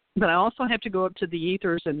 But I also have to go up to the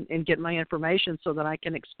ethers and get my information so that I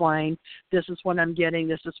can explain, this is what I'm getting,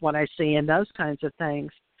 this is what I see, and those kinds of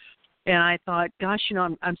things. And I thought, gosh,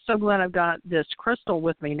 I'm so glad I've got this crystal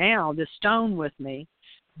with me now, this stone with me,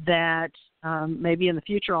 that maybe in the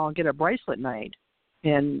future I'll get a bracelet made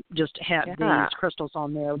and just have these crystals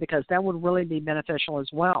on there, because that would really be beneficial as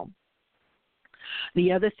well.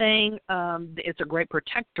 The other thing, it's a great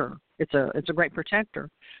protector. It's a great protector.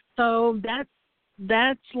 So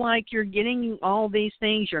that's like you're getting all these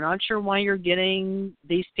things. You're not sure why you're getting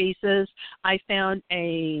these pieces. I found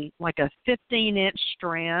a 15-inch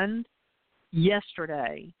strand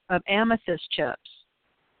yesterday of amethyst chips.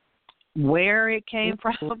 Where it came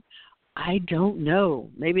from, I don't know.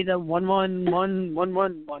 Maybe the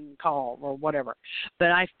 11111 call or whatever.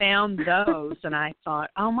 But I found those, and I thought,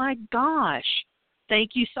 oh, my gosh, thank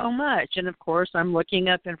you so much. And, of course, I'm looking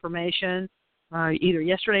up information either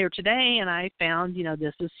yesterday or today, and I found,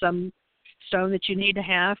 this is some stone that you need to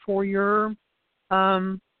have for your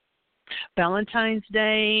Valentine's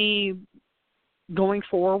Day going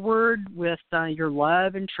forward with your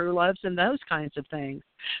love and true loves and those kinds of things.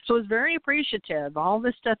 So it's very appreciative. All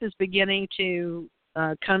this stuff is beginning to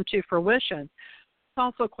come to fruition. It's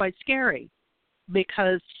also quite scary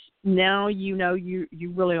because now you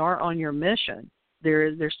really are on your mission.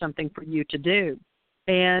 There's something for you to do.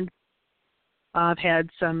 And I've had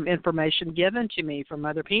some information given to me from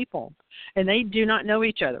other people, and they do not know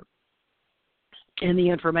each other. And the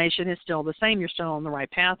information is still the same. You're still on the right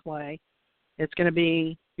pathway. You're going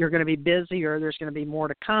to be busy, or there's going to be more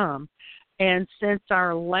to come. And since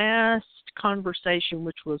our last conversation,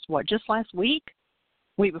 which was just last week?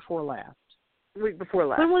 Week before last. Week before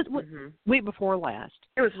last. When was week before last?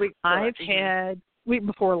 It was week before week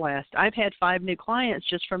before last. I've had 5 new clients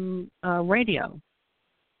just from radio.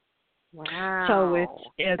 Wow. So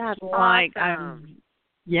it's that's like awesome.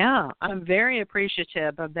 I'm very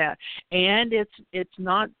appreciative of that. And it's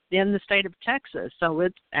not in the state of Texas, so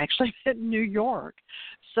it's actually in New York.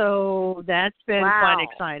 So that's been quite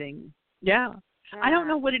exciting. Yeah. I don't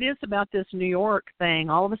know what it is about this New York thing.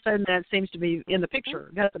 All of a sudden that seems to be in the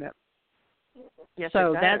picture, doesn't it? Yes,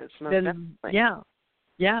 so it does. That's been definitely.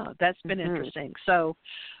 That's been interesting. So,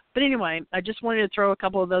 but anyway, I just wanted to throw a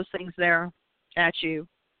couple of those things there at you.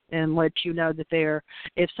 and let you know that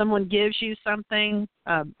if someone gives you something,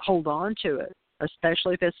 hold on to it,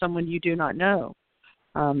 especially if it's someone you do not know.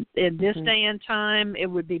 In this day and time, it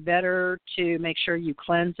would be better to make sure you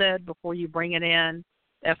cleanse it before you bring it in,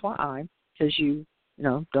 FYI, because you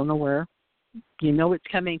don't know where. You know it's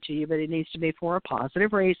coming to you, but it needs to be for a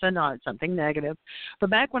positive reason, not something negative. But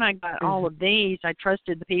back when I got all of these, I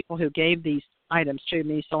trusted the people who gave these items to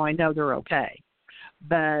me, so I know they're okay.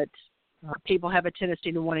 But people have a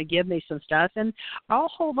tendency to want to give me some stuff, and I'll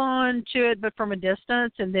hold on to it, but from a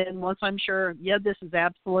distance. And then once I'm sure, this is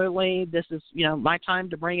my time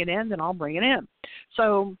to bring it in, then I'll bring it in.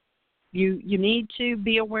 So you need to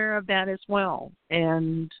be aware of that as well.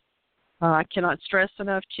 And I cannot stress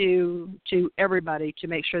enough to everybody to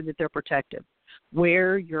make sure that they're protected.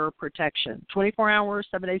 Wear your protection. 24 hours,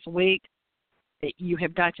 7 days a week, you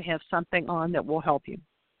have got to have something on that will help you.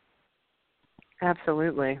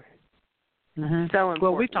 Absolutely. So important.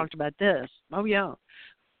 Well, we've talked about this. Oh, yeah.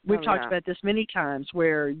 We've talked about this many times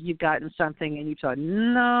where you've gotten something and you thought,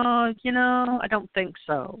 no, I don't think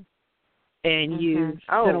so. And you've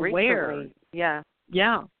been aware. Recently. Yeah.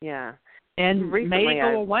 Yeah. Yeah. And recently, made it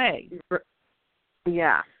go away.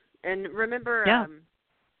 Yeah. And remember,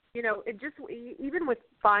 it just, even with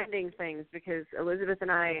finding things, because Elizabeth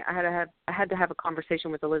and I had to have a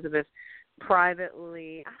conversation with Elizabeth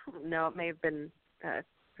privately. I don't know, it may have been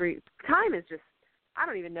time is just, I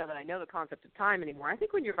don't even know that I know the concept of time anymore. I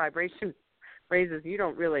think when your vibration raises, you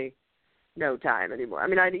don't really know time anymore. I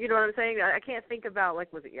mean, you know what I'm saying? I can't think about,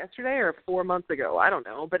 was it yesterday or 4 months ago? I don't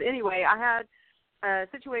know. But anyway, I had a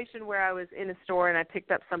situation where I was in a store and I picked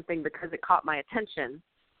up something because it caught my attention.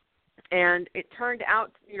 And it turned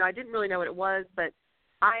out, I didn't really know what it was, but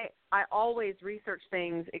I always research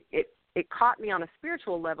things. It caught me on a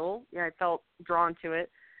spiritual level. I felt drawn to it.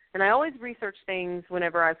 And I always research things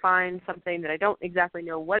whenever I find something that I don't exactly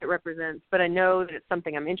know what it represents, but I know that it's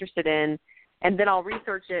something I'm interested in, and then I'll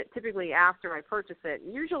research it typically after I purchase it.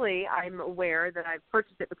 Usually I'm aware that I've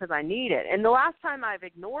purchased it because I need it. And the last time I've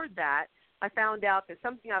ignored that, I found out that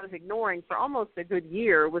something I was ignoring for almost a good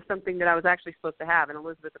year was something that I was actually supposed to have, and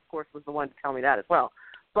Elizabeth, of course, was the one to tell me that as well.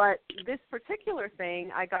 But this particular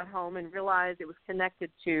thing, I got home and realized it was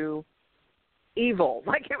connected to evil.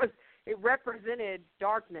 It represented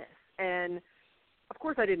darkness. And, of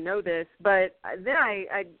course, I didn't know this, but then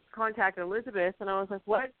I contacted Elizabeth, and I was like,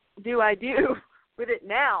 what do I do with it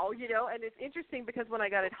now? And it's interesting because when I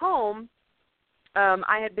got it home,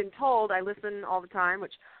 I had been told, I listen all the time,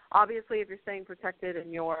 which obviously if you're staying protected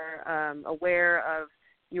and you're aware of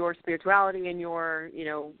your spirituality and you're,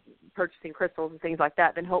 purchasing crystals and things like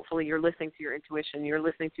that, then hopefully you're listening to your intuition, you're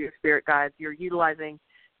listening to your spirit guides, you're utilizing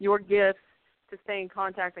your gifts to stay in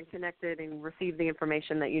contact and connected and receive the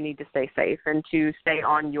information that you need to stay safe and to stay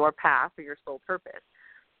on your path or your soul purpose.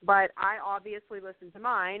 But I obviously listened to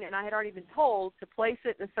mine, and I had already been told to place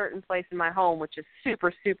it in a certain place in my home, which is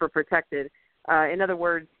super, super protected. In other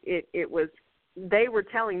words, they were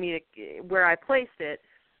telling me where I placed it,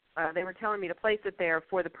 they were telling me to place it there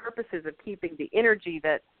for the purposes of keeping the energy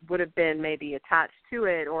that would have been maybe attached to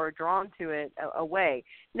it or drawn to it away.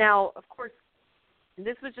 Now, of course,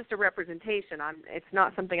 this was just a representation. It's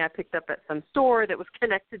not something I picked up at some store that was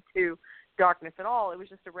connected to darkness at all. It was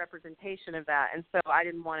just a representation of that, and so I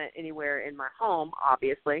didn't want it anywhere in my home,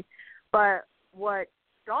 obviously. But what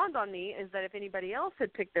dawned on me is that if anybody else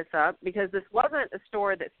had picked this up, because this wasn't a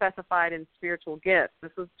store that specified in spiritual gifts,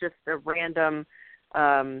 this was just a random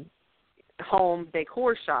home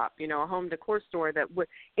decor shop, a home decor store that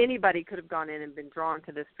anybody could have gone in and been drawn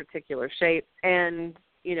to this particular shape and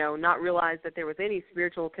not realize that there was any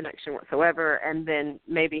spiritual connection whatsoever, and then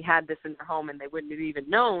maybe had this in their home and they wouldn't have even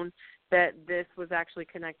known that this was actually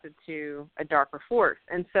connected to a darker force.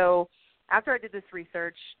 And so after I did this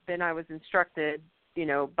research, then I was instructed,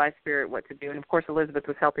 by spirit what to do. And, of course, Elizabeth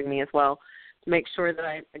was helping me as well to make sure that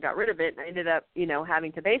I got rid of it. And I ended up,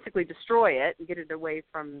 having to basically destroy it and get it away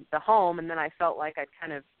from the home. And then I felt like I'd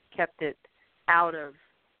kind of kept it out of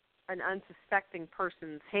an unsuspecting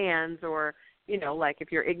person's hands, or like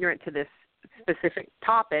if you're ignorant to this specific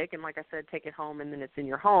topic, and like I said, take it home and then it's in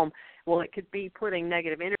your home, well, it could be putting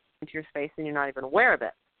negative energy into your space and you're not even aware of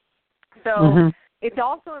it. So it's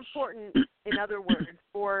also important, in other words,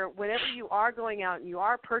 for whenever you are going out and you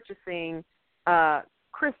are purchasing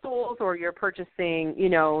crystals, or you're purchasing,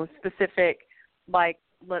 specific, like,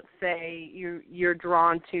 let's say you're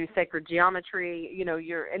drawn to sacred geometry,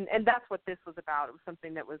 and that's what this was about. It was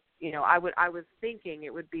something that was, I was thinking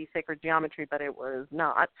it would be sacred geometry, but it was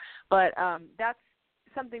not. But that's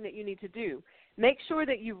something that you need to do. Make sure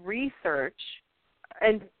that you research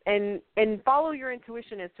and follow your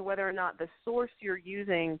intuition as to whether or not the source you're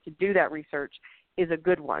using to do that research is a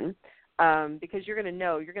good one, because you're going to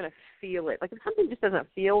know, you're going to feel it. Like if something just doesn't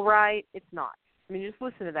feel right, it's not. I mean, just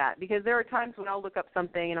listen to that, because there are times when I'll look up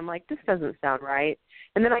something and I'm like, this doesn't sound right,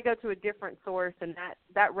 and then I go to a different source and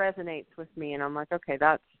that resonates with me, and I'm like, okay,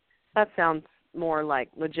 that sounds more like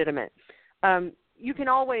legitimate. You can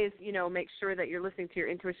always, make sure that you're listening to your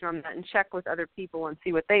intuition on that and check with other people and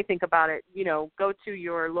see what they think about it. Go to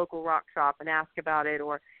your local rock shop and ask about it,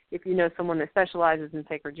 or if you know someone that specializes in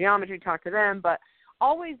sacred geometry, talk to them. But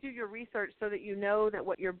always do your research so that you know that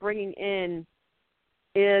what you're bringing in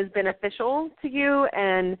is beneficial to you.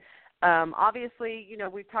 And obviously,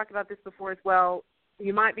 we've talked about this before as well.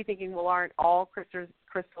 You might be thinking, well, aren't all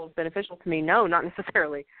crystals beneficial to me? No, not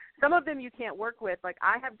necessarily. Some of them you can't work with. Like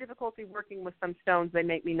I have difficulty working with some stones. They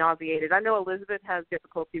make me nauseated. I know Elizabeth has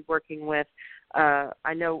difficulty working with, I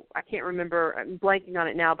can't remember, I'm blanking on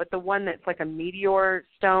it now, but the one that's like a meteor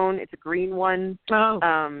stone, it's a green one. Oh,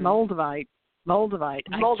 Moldavite.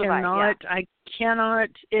 I cannot,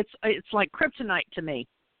 it's like kryptonite to me.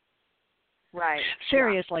 Right.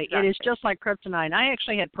 Seriously, yeah, exactly. It is just like kryptonite. I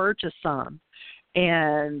actually had purchased some.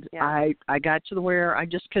 And I got to where I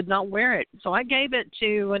just could not wear it. So I gave it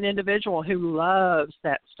to an individual who loves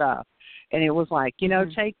that stuff. And it was like,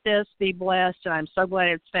 take this, be blessed, and I'm so glad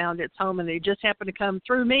it's found its home. And it just happened to come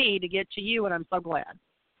through me to get to you, and I'm so glad.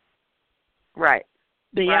 Right.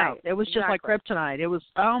 But it was just like kryptonite. It was,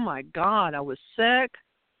 oh, my God, I was sick.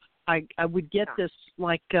 I would get this,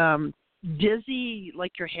 like, dizzy,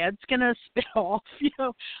 like your head's going to spit off,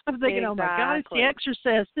 I'm thinking, oh my God, it's The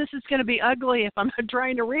Exorcist. This is going to be ugly if I'm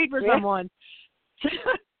trying to read for someone.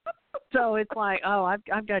 So it's like, oh,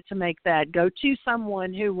 I've got to make that go to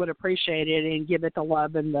someone who would appreciate it and give it the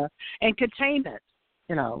love and contain it,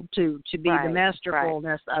 to be the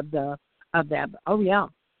masterfulness of that. Oh yeah.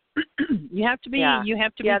 you have to be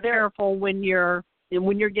careful when you're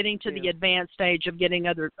getting to the advanced stage of getting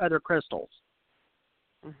other crystals.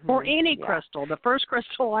 Mm-hmm. Or any crystal. The first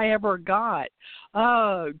crystal I ever got,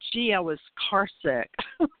 I was car sick.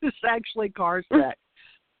 I was actually car sick.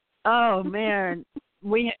 Oh, man.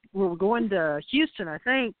 We were going to Houston, I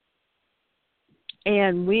think,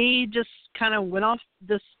 and we just kind of went off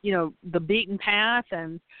this, the beaten path,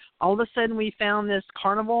 and all of a sudden we found this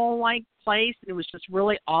carnival-like place. It was just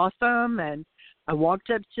really awesome, and I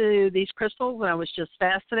walked up to these crystals, and I was just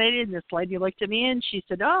fascinated, and this lady looked at me, and she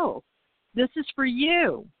said, oh, this is for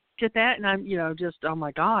you. Get that? And I'm, just, oh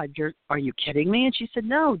my God, are you kidding me? And she said,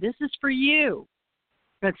 no, this is for you.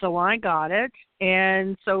 And so I got it.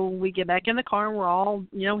 And so we get back in the car and we're all,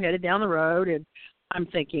 headed down the road. And I'm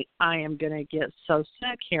thinking, I am going to get so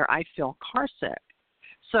sick here. I feel car sick.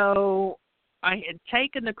 So I had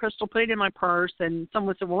taken the crystal, put it in my purse, and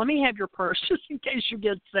someone said, well, let me have your purse just in case you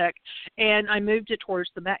get sick. And I moved it towards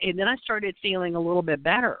the back. And then I started feeling a little bit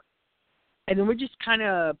better. And then we just kind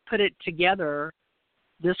of put it together.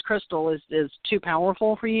 This crystal is too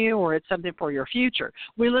powerful for you, or it's something for your future.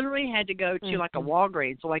 We literally had to go to like a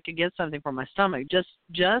Walgreens so I could get something for my stomach, just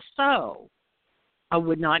so I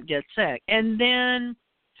would not get sick. And then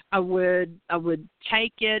I would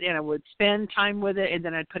take it and I would spend time with it, and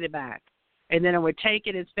then I'd put it back. And then I would take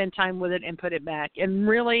it and spend time with it and put it back. And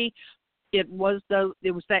really, it was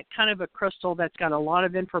that kind of a crystal that's got a lot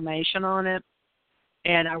of information on it.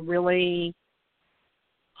 And I really,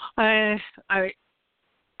 I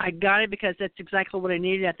got it because that's exactly what I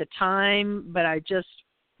needed at the time, but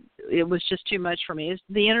it was just too much for me.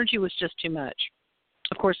 The energy was just too much.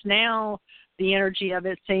 Of course, now the energy of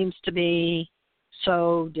it seems to be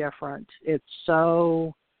so different. It's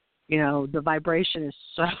so, the vibration is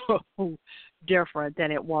so different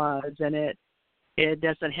than it was, and it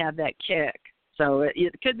doesn't have that kick. So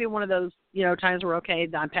it could be one of those, times where, okay,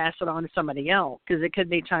 I pass it on to somebody else, because it could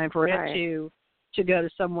be time for it to go to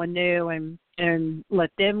someone new and let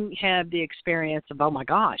them have the experience of, oh, my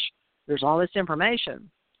gosh, there's all this information.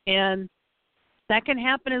 And that can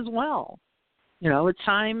happen as well. It's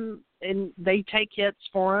time, and they take hits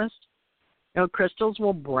for us. Crystals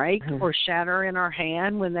will break or shatter in our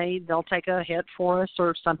hand when they'll take a hit for us,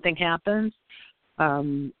 or if something happens.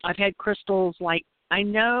 I've had crystals like, I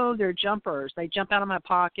know they're jumpers. They jump out of my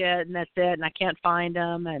pocket, and that's it, and I can't find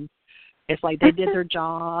them, and it's like they did their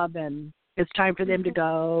job, and it's time for them to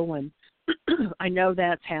go, and I know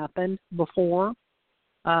that's happened before.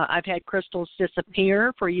 I've had crystals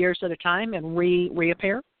disappear for years at a time and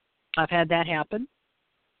reappear. I've had that happen.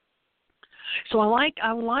 So I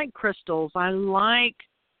like crystals. I like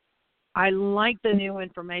the new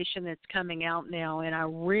information that's coming out now, and I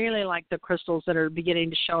really like the crystals that are beginning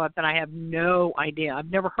to show up that I have no idea.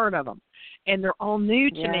 I've never heard of them. and they're all new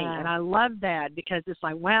to me, Yeah. and I love that because it's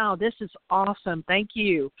like, wow, this is awesome. Thank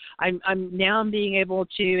you. I'm being able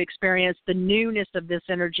to experience the newness of this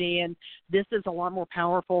energy, and this is a lot more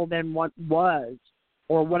powerful than what was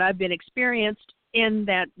or what I've been experienced in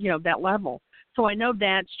that, that level. So I know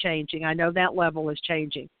that's changing. I know that level is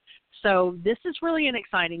changing. So this is really an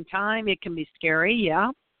exciting time. It can be scary, yeah.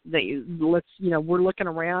 We're looking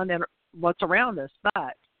around at what's around us,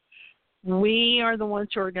 but we are the ones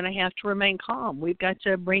who are going to have to remain calm. We've got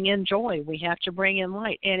to bring in joy. We have to bring in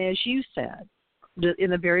light. And as you said in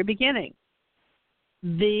the very beginning,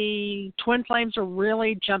 the twin flames are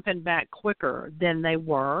really jumping back quicker than they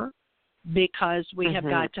were because we have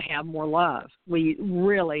got to have more love. We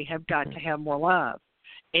really have got to have more love.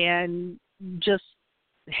 And just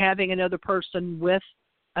having another person with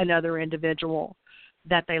another individual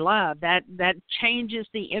that they love, that changes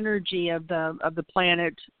the energy of the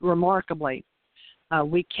planet remarkably.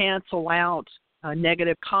 We cancel out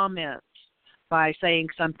negative comments by saying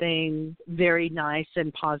something very nice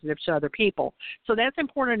and positive to other people. So that's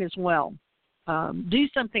important as well. Do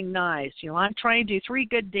something nice. I'm trying to do 3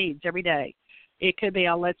 good deeds every day. It could be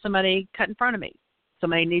I'll let somebody cut in front of me.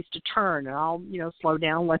 Somebody needs to turn, and I'll, slow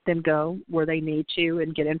down, let them go where they need to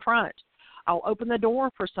and get in front. I'll open the door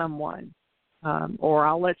for someone, or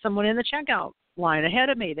I'll let someone in the checkout line ahead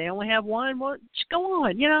of me. They only have one. Well, just go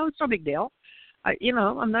on. It's no big deal.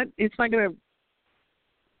 It's not going to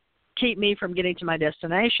keep me from getting to my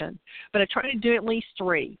destination, but I try to do at least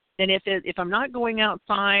 3. And if I'm not going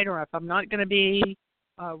outside or if I'm not going to be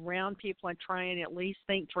around people, I try and at least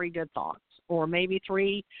think 3 good thoughts, or maybe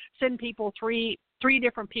send people three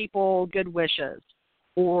different people good wishes,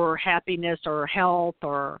 or happiness, or health,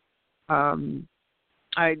 or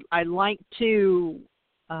I like to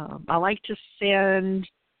send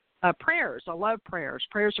prayers. I love prayers.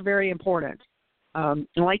 Prayers are very important. I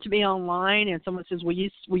like to be online, and someone says, "Will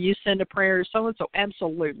you send a prayer to so and so?"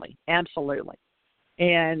 Absolutely, absolutely.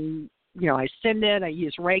 And I send it. I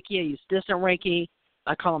use Reiki. I use distant Reiki.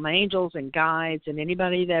 I call them angels and guides and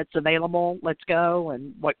anybody that's available. Let's go,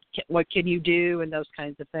 and what can you do, and those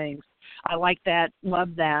kinds of things. I like that,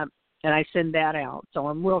 love that, and I send that out. So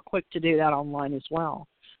I'm real quick to do that online as well.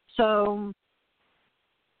 So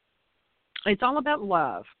it's all about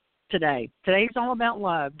love today. Today's all about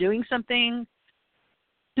love. Doing something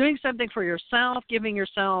for yourself, giving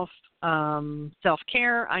yourself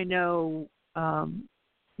self-care. I know, I'm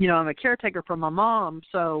a caretaker for my mom,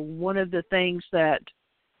 so one of the things that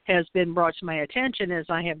has been brought to my attention is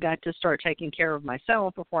I have got to start taking care of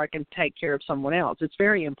myself before I can take care of someone else. It's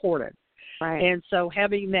very important. Right. And so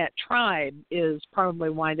having that tribe is probably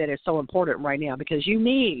why that is so important right now, because you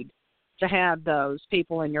need to have those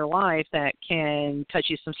people in your life that can cut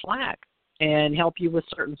you some slack and help you with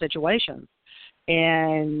certain situations.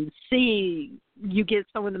 And you get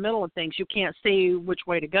so in the middle of things, you can't see which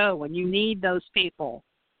way to go, and you need those people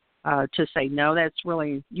to say, no,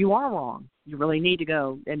 you are wrong. You really need to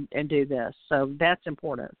go and do this. So that's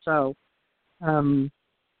important. So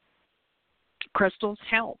crystals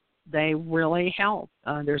help. They really help.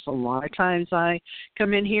 There's a lot of times I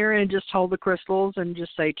come in here and just hold the crystals and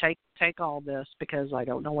just say, take all this, because I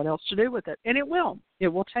don't know what else to do with it. And it will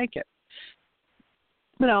take it.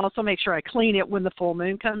 But I also make sure I clean it when the full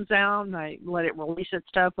moon comes out, and I let it release its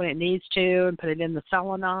stuff when it needs to, and put it in the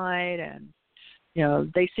selenite. And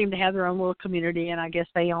they seem to have their own little community, and I guess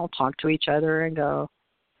they all talk to each other and go,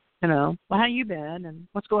 well, how you been, and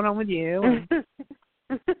what's going on with you? And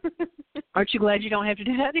aren't you glad you don't have to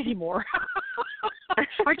do that anymore?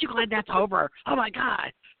 Aren't you glad that's over? Oh my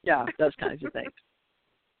God! Yeah, those kinds of things.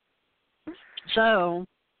 So,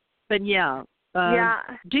 but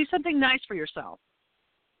do something nice for yourself.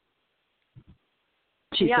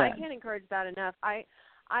 I can't encourage that enough. I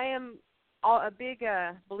am a big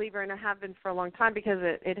believer, and I have been for a long time, because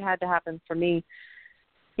it had to happen for me.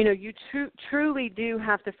 You truly do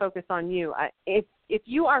have to focus on you. If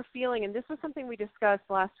you are feeling, and this was something we discussed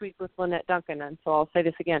last week with Lynette Duncan, and so I'll say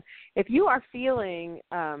this again. If you are feeling,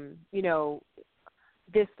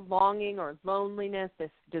 this longing or loneliness,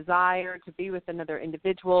 this desire to be with another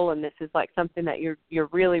individual, and this is like something that you're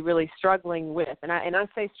really, really struggling with, and I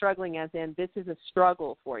say struggling as in this is a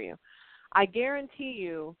struggle for you, I guarantee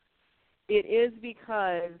you it is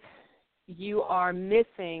because you are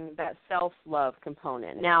missing that self-love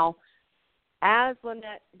component. Now, as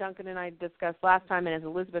Lynette Duncan and I discussed last time, and as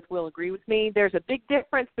Elizabeth will agree with me, there's a big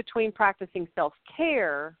difference between practicing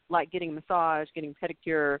self-care, like getting a massage, getting a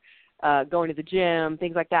pedicure, going to the gym,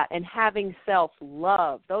 things like that, and having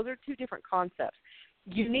self-love. Those are 2 different concepts.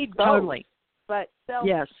 You need both. Totally. But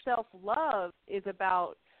self-love is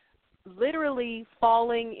about literally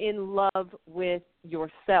falling in love with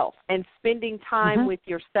yourself and spending time with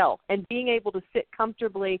yourself and being able to sit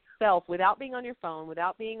comfortably without being on your phone,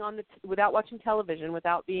 without being on without watching television,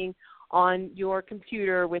 without being on your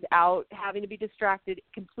computer, without having to be distracted,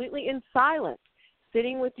 completely in silence,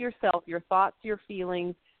 sitting with yourself, your thoughts, your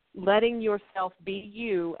feelings, letting yourself be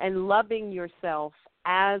you and loving yourself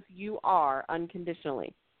as you are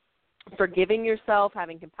unconditionally, forgiving yourself,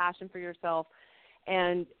 having compassion for yourself,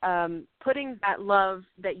 and putting that love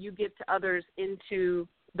that you give to others into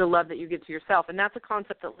the love that you give to yourself. And that's a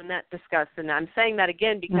concept that Lynette discussed, and I'm saying that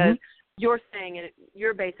again because you're saying it,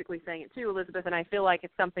 you're basically saying it too, Elizabeth, and I feel like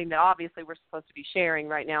it's something that obviously we're supposed to be sharing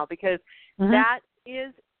right now because that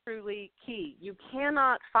is truly key. You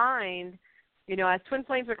cannot find, you know, as twin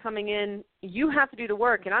flames are coming in, you have to do the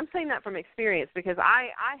work, and I'm saying that from experience because I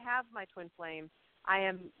have my twin flame. I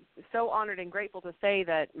am so honored and grateful to say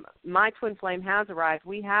that my twin flame has arrived.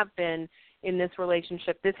 We have been in this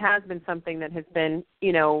relationship. This has been something that has been,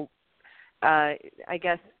 you know, I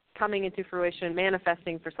guess coming into fruition,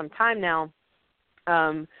 manifesting for some time now.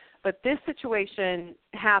 But this situation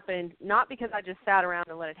happened not because I just sat around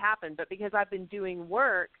and let it happen, but because I've been doing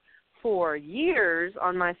work for years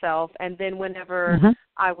on myself, and then whenever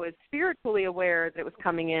I was spiritually aware that it was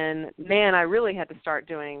coming in, man, I really had to start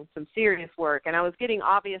doing some serious work. And I was getting,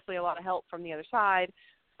 obviously, a lot of help from the other side,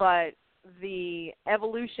 but the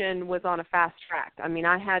evolution was on a fast track. I mean,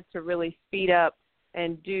 I had to really speed up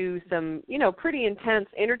and do some, you know, pretty intense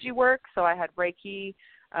energy work. So I had Reiki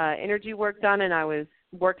energy work done, and I was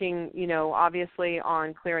working, you know, obviously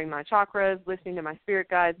on clearing my chakras, listening to my spirit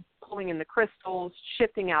guides, pulling in the crystals,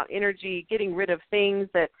 shifting out energy, getting rid of things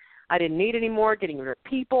that I didn't need anymore, getting rid of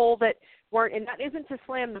people that weren't, and that isn't to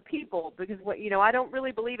slam the people because, you know, I don't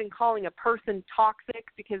really believe in calling a person toxic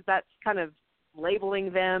because that's kind of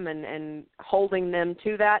labeling them and holding them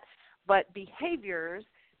to that, but behaviors,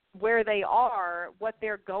 where they are, what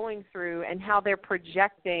they're going through, and how they're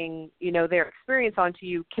projecting, you know, their experience onto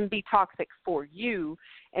you can be toxic for you.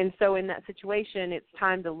 And so in that situation, it's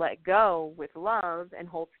time to let go with love and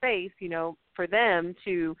hold space, you know, for them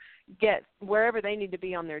to get wherever they need to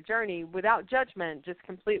be on their journey without judgment, just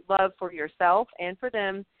complete love for yourself and for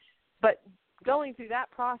them. But going through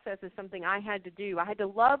that process is something I had to do. I had to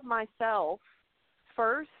love myself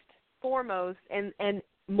first, foremost, and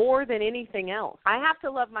more than anything else. I have to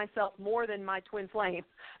love myself more than my twin flame.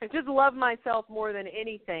 I just love myself more than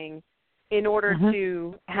anything in order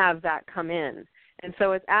to have that come in. And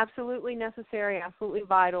so it's absolutely necessary, absolutely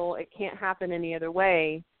vital. It can't happen any other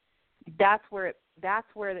way. That's where it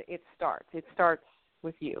starts. It starts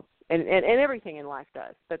with you. And everything in life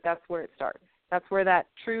does, but that's where it starts. That's where that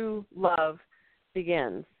true love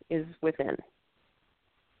begins, is within.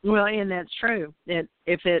 Well, and that's true. You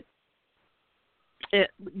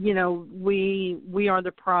know, we are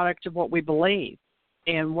the product of what we believe,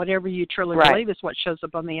 and whatever you truly believe is what shows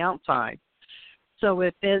up on the outside. So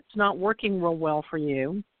if it's not working real well for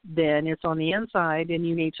you, then it's on the inside, and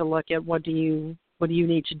you need to look at what do you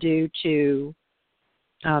need to do to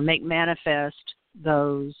make manifest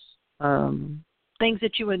those things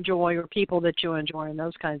that you enjoy or people that you enjoy and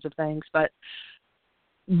those kinds of things. But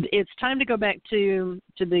it's time to go back to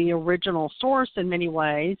the original source in many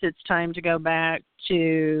ways. It's time to go back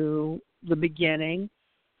to the beginning.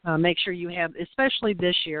 Make sure you have, especially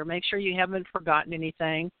this year, make sure you haven't forgotten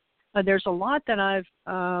anything. There's a lot that I've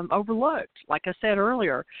overlooked. Like I said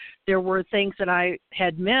earlier, there were things that I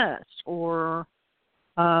had missed, or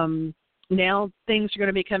now things are going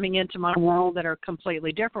to be coming into my world that are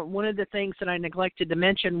completely different. One of the things that I neglected to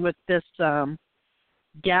mention with this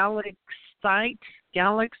galaxite,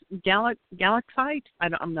 I'm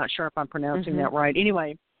not sure if I'm pronouncing that right.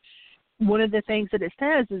 Anyway, one of the things that it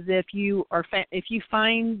says is if you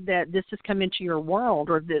find that this has come into your world,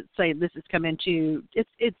 or that say this has come into,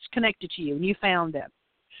 it's connected to you and you found it,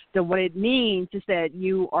 then what it means is that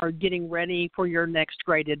you are getting ready for your next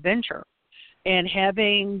great adventure. And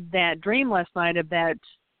having that dream last night of that,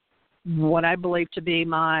 what I believe to be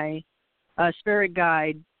my spirit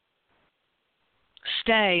guide,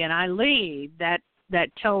 stay and I leave, that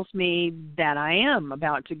tells me that I am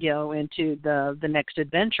about to go into the next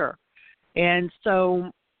adventure. And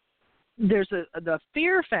so there's the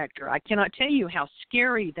fear factor. I cannot tell you how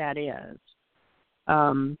scary that is.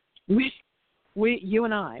 You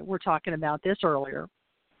and I were talking about this earlier,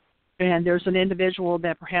 and there's an individual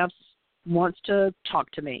that perhaps wants to talk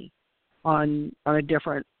to me on a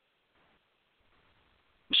different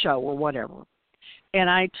show or whatever. And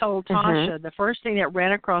I told Tasha the first thing that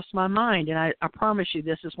ran across my mind, and I promise you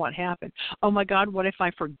this is what happened. Oh, my God, what if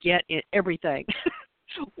I forget everything?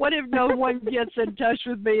 What if no one gets in touch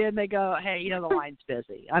with me and they go, hey, the line's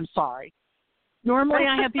busy. I'm sorry. Normally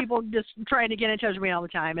I have people just trying to get in touch with me all the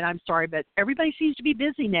time, and I'm sorry, but everybody seems to be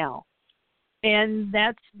busy now. And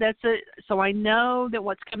that's it. So I know that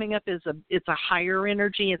what's coming up is it's a higher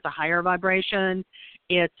energy, it's a higher vibration,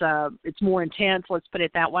 it's more intense, let's put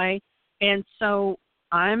it that way. And so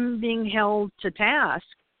I'm being held to task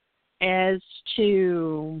as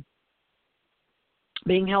to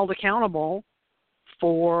being held accountable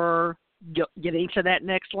for getting to that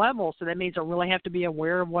next level. So that means I really have to be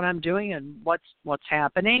aware of what I'm doing and what's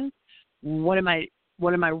happening. What am I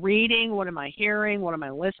reading? What am I hearing? What am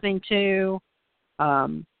I listening to?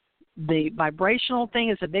 The vibrational thing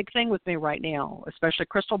is a big thing with me right now, especially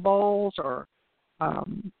crystal bowls or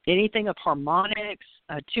anything of harmonics.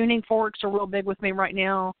 Tuning forks are real big with me right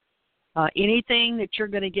now. Anything that you're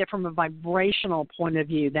going to get from a vibrational point of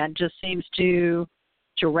view, that just seems to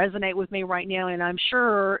resonate with me right now, and I'm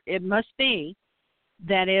sure it must be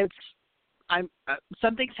that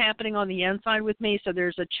something's happening on the inside with me, so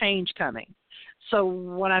there's a change coming. So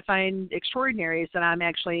what I find extraordinary is that I'm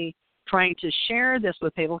actually trying to share this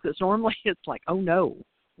with people, because normally it's like, oh no,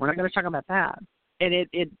 we're not going to talk about that. And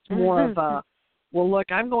it's more of a, well,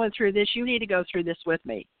 look, I'm going through this. You need to go through this with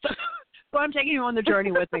me. So I'm taking you on the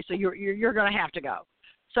journey with me, so you're going to have to go.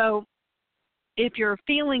 So if you're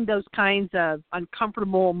feeling those kinds of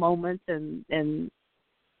uncomfortable moments and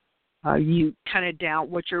you kind of doubt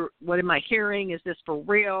what am I hearing? Is this for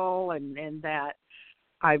real? And that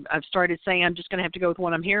I've started saying I'm just going to have to go with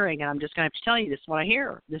what I'm hearing, and I'm just going to have to tell you this is what I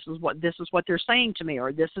hear. This is what they're saying to me,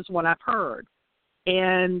 or this is what I've heard,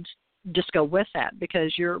 and just go with that,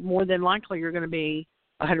 because you're more than likely you're going to be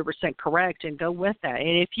 100% correct, and go with that.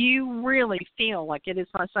 And if you really feel like it is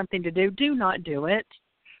not something to do, do not do it,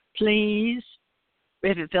 please.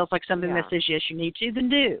 If it feels like something that says yes, you need to, then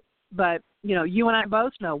do. But, you and I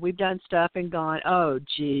both know we've done stuff and gone, oh,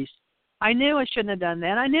 geez, I knew I shouldn't have done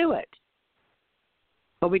that. I knew it.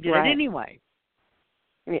 But we did it anyway.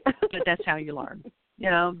 Yeah. But that's how you learn.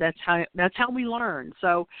 That's how we learn.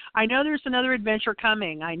 So I know there's another adventure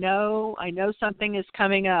coming. I know something is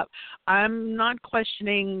coming up. I'm not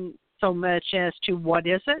questioning so much as to what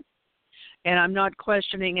is it, and I'm not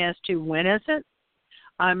questioning as to when is it.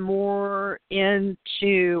 I'm more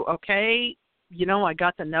into, okay, I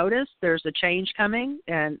got the notice. There's a change coming,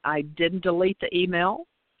 and I didn't delete the email.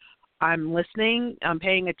 I'm listening. I'm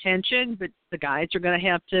paying attention, but the guides are going to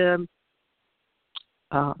have to,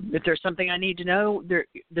 if there's something I need to know, they're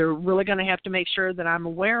really going to have to make sure that I'm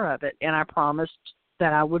aware of it, and I promised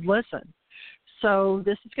that I would listen. So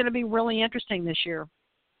this is going to be really interesting this year.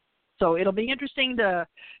 So it'll be interesting to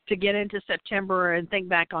get into September and think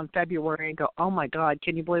back on February and go, oh my God,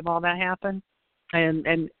 can you believe all that happened?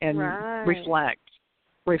 And reflect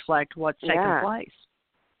what's taking place.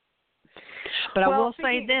 But I will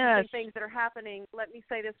say this. Things that are happening, let me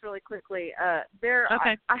say this really quickly. I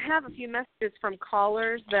have a few messages from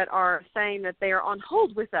callers that are saying that they are on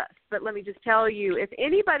hold with us. But let me just tell you, if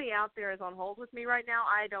anybody out there is on hold with me right now,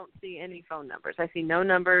 I don't see any phone numbers. I see no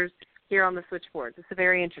numbers here on the switchboard. This is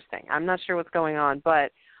very interesting. I'm not sure what's going on,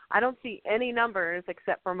 but I don't see any numbers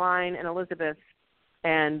except for mine and Elizabeth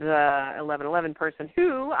and 1111 person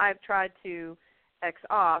who I've tried to X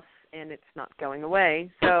off, and it's not going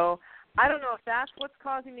away. So I don't know if that's what's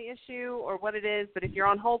causing the issue or what it is, but if you're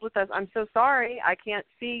on hold with us, I'm so sorry. I can't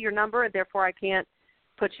see your number, and therefore I can't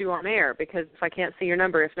put you on air, because if I can't see your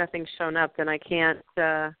number, if nothing's shown up, then I can't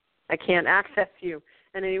access you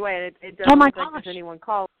in any way. It doesn't look like there's anyone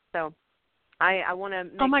calling. So I want to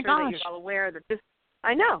make sure that you're all aware that this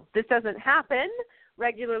doesn't happen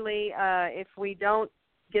regularly. If we don't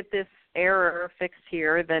get this error fixed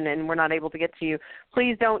here, and we're not able to get to you,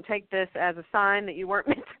 please don't take this as a sign that you weren't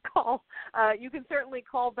meant to call. You can certainly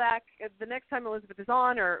call back the next time Elizabeth is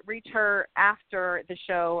on, or reach her after the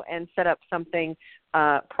show and set up something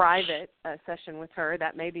private, a session with her.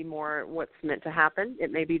 That may be more what's meant to happen.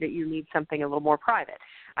 It may be that you need something a little more private.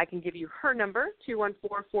 I can give you her number,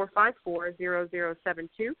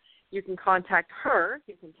 214-454-0072. You can contact her.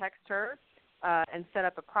 You can text her and set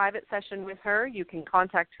up a private session with her. You can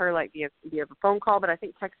contact her via a phone call, but I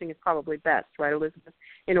think texting is probably best, right, Elizabeth,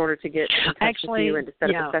 in order to get in touch with you and to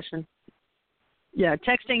set up a session? Yeah,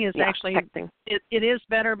 texting is texting. It is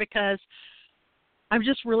better, because I've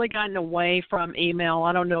just really gotten away from email.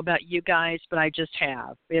 I don't know about you guys, but I just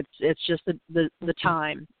have. It's just the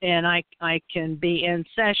time, and I can be in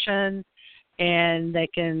session, and they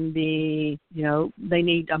can be, they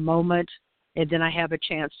need a moment, and then I have a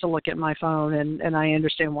chance to look at my phone, and I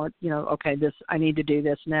understand what, I need to do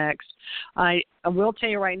this next. I will tell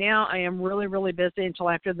you right now, I am really, really busy until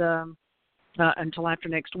after the until after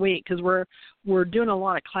next week, because we're doing a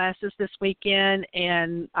lot of classes this weekend,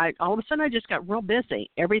 and all of a sudden I just got real busy.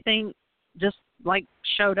 Everything just like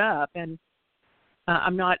showed up, and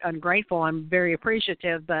I'm not ungrateful. I'm very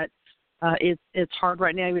appreciative, but it's hard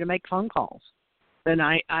right now to make phone calls. And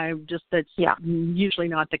that's usually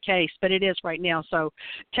not the case, but it is right now. So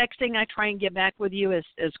texting, I try and get back with you as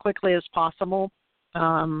quickly as possible.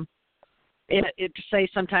 It say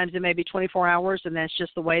sometimes it may be 24 hours, and that's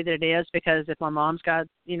just the way that it is, because if my mom's got,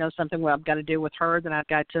 something I've got to do with her, then I've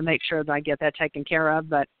got to make sure that I get that taken care of.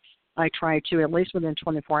 But I try to at least within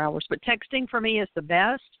 24 hours. But texting for me is the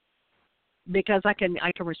best, because I can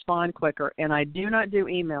respond quicker, and I do not do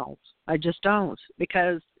emails. I just don't,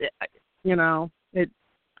 because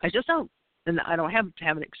I just don't, and I don't have to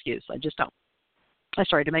have an excuse. I just don't. I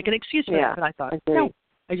started to make an excuse for that, but I thought, no,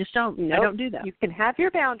 I just don't. Nope. I don't do that. You can have your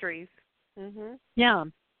boundaries. Mm-hmm. Yeah,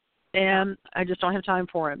 and I just don't have time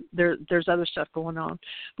for it. There's other stuff going on.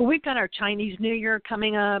 But we've got our Chinese New Year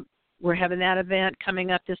coming up. We're having that event coming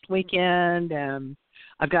up this weekend.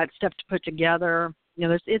 I've got stuff to put together.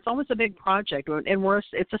 It's always a big project, and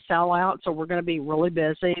it's a sellout, so we're going to be really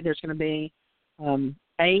busy. There's going to be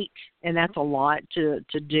 8, and that's a lot to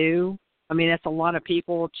do. I mean, that's a lot of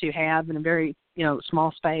people to have in a very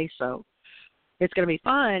small space. So it's going to be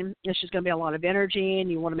fun. It's just going to be a lot of energy, and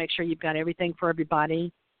you want to make sure you've got everything for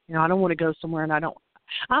everybody. I don't want to go somewhere and I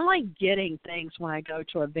like getting things when I go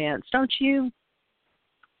to events. Don't you?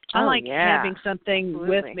 I like having something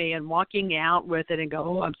with me and walking out with it and go,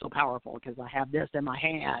 oh, I'm so powerful because I have this in my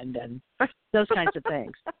hand, and those kinds of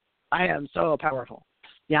things. I am so powerful.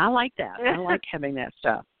 Yeah, I like that. I like having that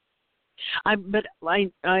stuff. But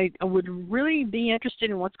I would really be interested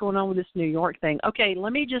in what's going on with this New York thing. Okay,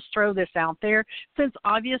 let me just throw this out there. Since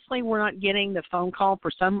obviously we're not getting the phone call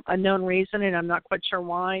for some unknown reason, and I'm not quite sure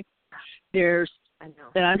why, then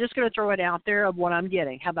I'm just going to throw it out there of what I'm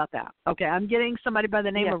getting. How about that? Okay, I'm getting somebody by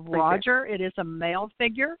the name of Roger. It is a male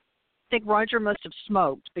figure. I think Roger must have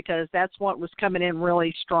smoked, because that's what was coming in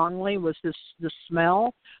really strongly, was the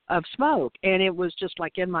smell of smoke, and it was just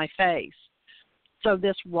like in my face. So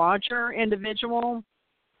this Roger individual,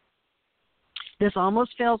 this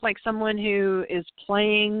almost feels like someone who is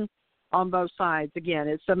playing on both sides. Again,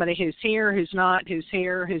 it's somebody who's here, who's not, who's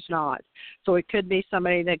here, who's not. So it could be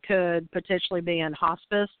somebody that could potentially be in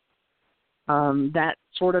hospice, that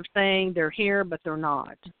sort of thing. They're here, but they're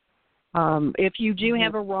not. If you do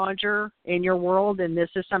have a Roger in your world, and this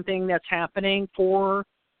is something that's happening for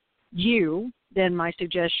you, then my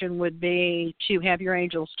suggestion would be to have your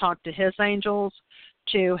angels talk to his angels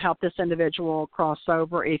to help this individual cross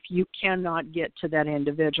over if you cannot get to that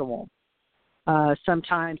individual.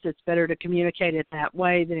 Sometimes it's better to communicate it that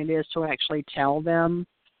way than it is to actually tell them.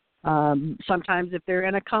 Sometimes if they're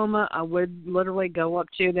in a coma, I would literally go up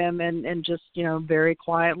to them and just, very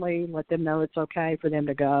quietly let them know it's okay for them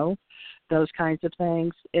to go. Those kinds of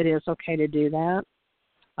things. It is okay to do that.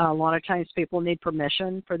 A lot of times people need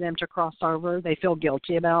permission for them to cross over. They feel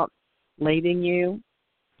guilty about leaving you.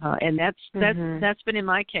 And that's been in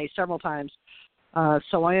my case several times.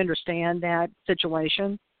 So I understand that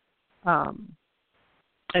situation.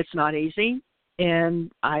 It's not easy, and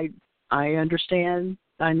I understand.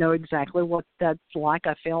 I know exactly what that's like.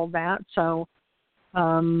 I feel that. So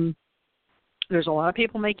there's a lot of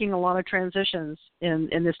people making a lot of transitions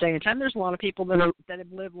in this day and time. There's a lot of people that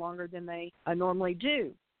have lived longer than they normally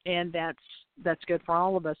do, and that's good for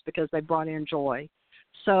all of us because they brought in joy.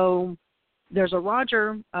 So there's a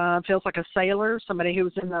Roger, feels like a sailor, somebody who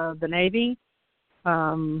was in the Navy.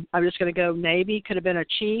 I'm just going to go Navy. Could have been a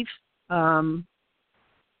chief.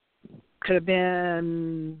 Could have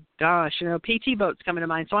been, PT boats coming to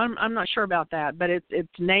mind. So I'm not sure about that, but it's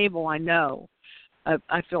naval. I know.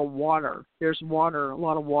 I feel water. There's water, a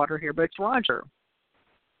lot of water here, but it's Roger.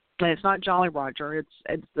 And it's not Jolly Roger.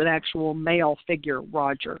 It's an actual male figure,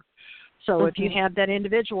 Roger. So if you have that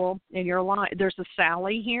individual in your life, there's a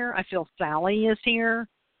Sally here. I feel Sally is here.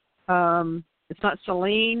 It's not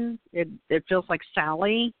Celine. It feels like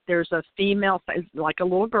Sally. There's a female, like a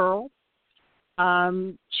little girl.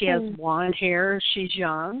 She has blonde hair. She's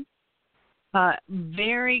young.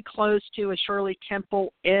 Very close to a Shirley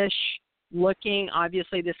Temple-ish looking.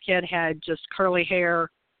 Obviously, this kid had just curly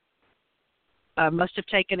hair. Must have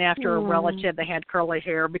taken after a relative that had curly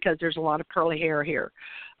hair because there's a lot of curly hair here.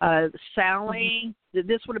 Sally,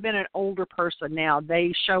 this would have been an older person now.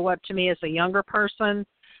 They show up to me as a younger person,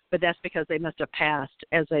 but that's because they must have passed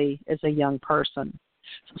as a young person.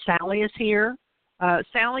 So Sally is here.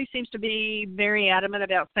 Sally seems to be very adamant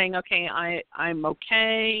about saying, okay, I'm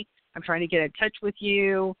okay. I'm trying to get in touch with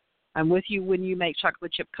you. I'm with you when you make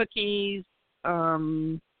chocolate chip cookies.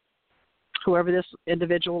 whoever this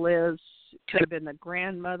individual is, could have been the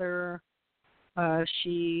grandmother.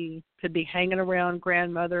 She could be hanging around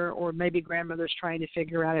grandmother, or maybe grandmother's trying to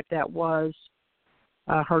figure out if that was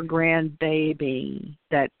her grandbaby.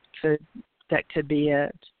 That could be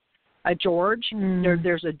it. A George.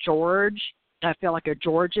 There's a George. I feel like a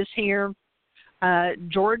George is here.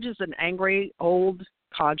 George is an angry old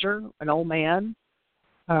codger, an old man.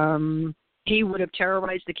 He would have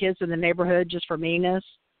terrorized the kids in the neighborhood just for meanness.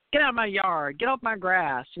 Get out of my yard. Get off my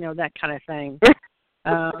grass. That kind of thing.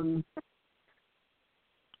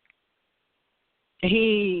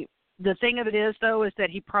 The thing of it is, though, is that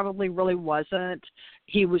he probably really wasn't.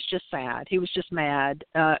 He was just sad. He was just mad,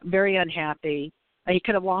 very unhappy. He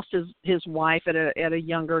could have lost his wife at a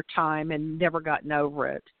younger time and never gotten over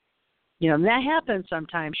it. And that happens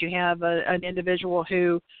sometimes. You have an individual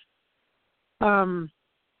who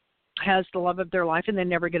has the love of their life and they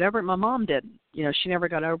never get over it. My mom didn't. She never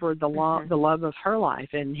got over the love of her life,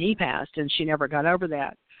 and he passed, and she never got over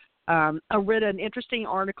that. I read an interesting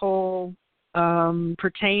article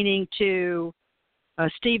pertaining to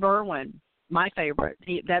Steve Irwin, my favorite.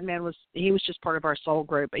 That man was just part of our soul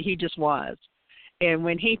group, but he just was. And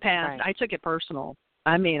when he passed, I took it personal.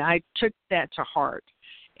 I mean, I took that to heart.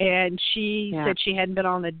 And she said she hadn't been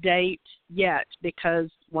on a date yet because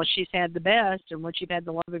once she's had the best and once you've had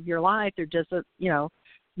the love of your life, there doesn't,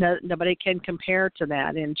 nobody can compare to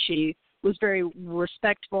that. And she was very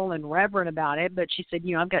respectful and reverent about it, but she said,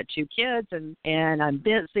 I've got 2 kids and I'm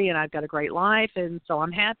busy and I've got a great life, and so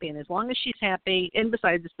I'm happy. And as long as she's happy, and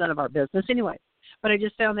besides, it's none of our business anyway. But I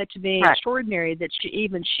just found that to be extraordinary that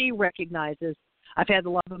she recognizes I've had the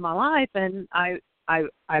love of my life, and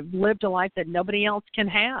I've lived a life that nobody else can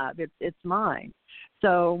have. It's mine.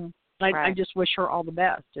 So I just wish her all the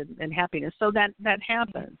best and happiness. So that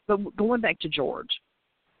happens. But going back to George,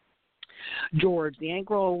 the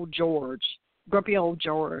angry old George, grumpy old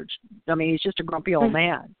George. I mean, he's just a grumpy old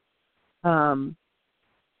man.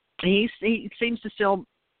 He seems to still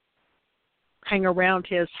hang around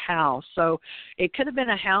his house. So it could have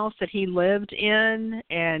been a house that he lived in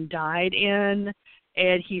and died in,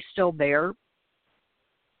 and he's still there.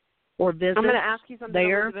 Or visit. I'm going to ask you something,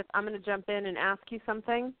 Elizabeth. I'm going to jump in and ask you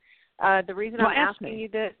something. The reason I'm asking you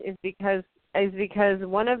this is because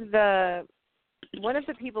one of the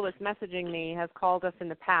people that's messaging me has called us in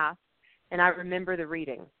the past, and I remember the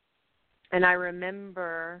reading, and I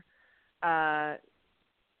remember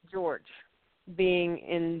George being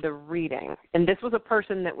in the reading, and this was a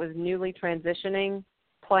person that was newly transitioning,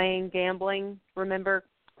 playing gambling. Remember,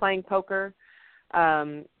 playing poker.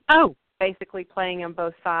 Basically playing on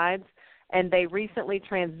both sides, and they recently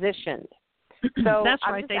transitioned. So that's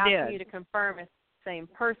I'm right, just asking you to confirm if it's the same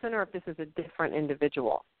person or if this is a different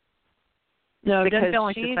individual. No, it because doesn't feel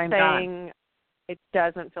like the same guy. She's saying it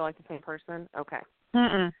doesn't feel like the same person? Okay.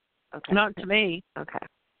 Okay. Not to me. Okay.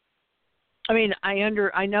 I mean, I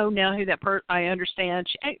know now who I understand.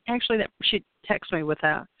 She texted me with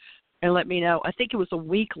that and let me know. I think it was a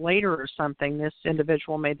week later or something this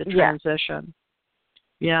individual made the transition.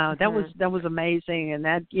 Yeah, that was amazing, and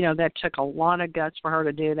that took a lot of guts for her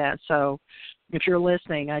to do that. So, if you're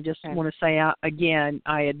listening, I just want to say again,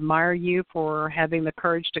 I admire you for having the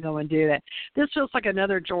courage to go and do that. This feels like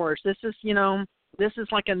another George. This is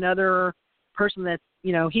like another person that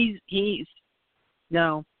he's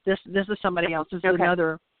no. This is somebody else. This is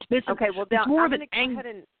another. It's more of an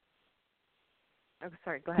angry.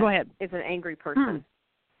 Sorry, go ahead. Go ahead. It's an angry person.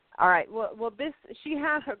 All right. Well, she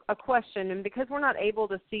has a question, and because we're not able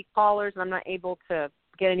to see callers, and I'm not able to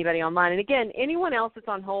get anybody online. And again, anyone else that's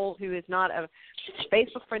on hold who is not a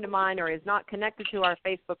Facebook friend of mine or is not connected to our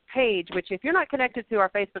Facebook page, which if you're not connected to our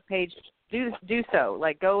Facebook page, do so.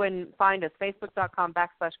 Like, go and find us,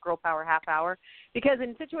 facebook.com/Girl Power Half Hour, because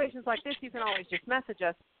in situations like this, you can always just message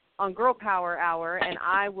us on Girl Power Hour, and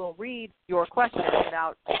I will read your question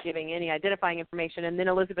without giving any identifying information, and then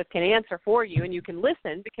Elizabeth can answer for you, and you can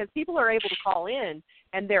listen, because people are able to call in,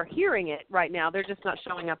 and they're hearing it right now. They're just not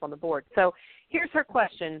showing up on the board. So here's her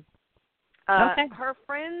question. Her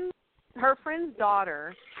friend's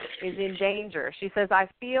daughter is in danger. She says, I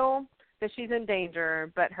feel that she's in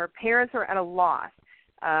danger, but her parents are at a loss.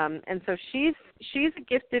 And so she's a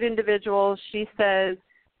gifted individual. She says,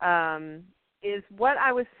 is what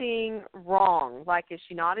I was seeing wrong? Like, is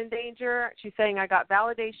she not in danger? She's saying I got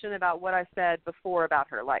validation about what I said before about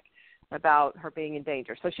her, like about her being in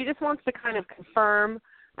danger. So she just wants to kind of confirm,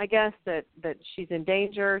 I guess, that she's in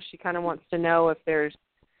danger. She kind of wants to know if there's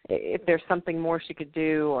something more she could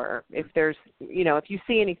do, or if there's, if you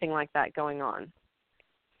see anything like that going on.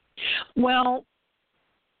 Well,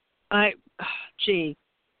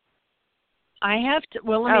 I have to.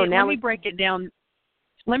 Well, let me break it down.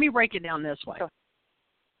 Let me break it down this way. Sure.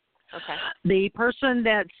 Okay. The person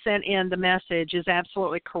that sent in the message is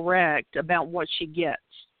absolutely correct about what she gets.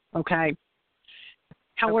 Okay.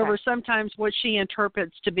 However, sometimes what she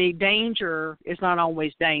interprets to be danger is not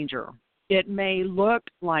always danger. It may look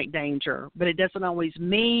like danger, but it doesn't always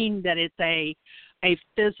mean that it's a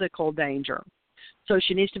physical danger. So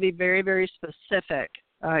she needs to be very, very specific.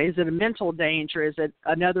 Is it a mental danger? Is it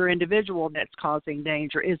another individual that's causing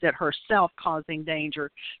danger? Is it herself causing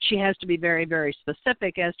danger? She has to be very, very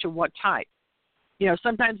specific as to what type. You know,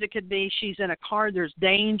 sometimes it could be she's in a car, there's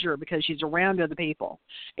danger because she's around other people.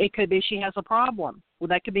 It could be she has a problem. Well,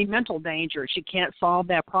 that could be mental danger. She can't solve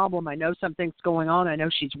that problem. I know something's going on. I know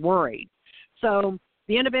she's worried. So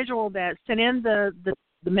the individual that sent in the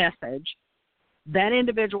message, that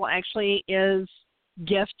individual actually is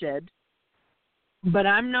gifted, but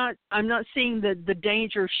I'm not seeing the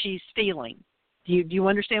danger she's feeling. Do you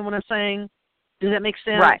understand what I'm saying? Does that make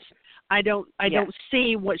sense? Right. I don't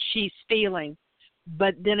see what she's feeling.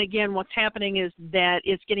 But then again, what's happening is that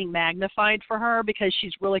it's getting magnified for her because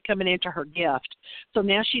she's really coming into her gift. So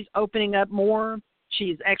now she's opening up more.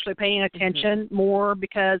 She's actually paying attention more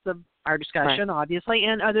because of our discussion, obviously,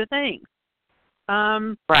 and other things.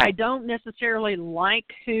 I don't necessarily like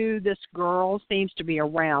who this girl seems to be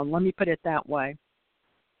around. Let me put it that way.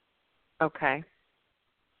 Okay.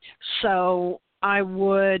 So I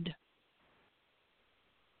would,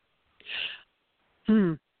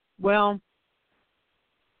 I'm going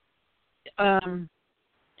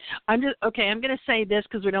to say this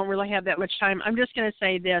because we don't really have that much time. I'm just going to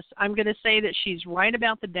say this. I'm going to say that she's right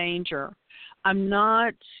about the danger. I'm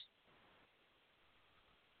not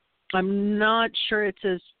sure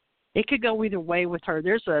it could go either way with her.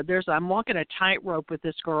 I'm walking a tightrope with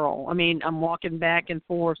this girl. I mean, I'm walking back and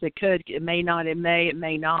forth. It may not, it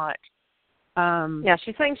may not. Yeah,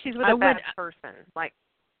 she's saying she's with a bad person. Like,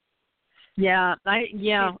 I'd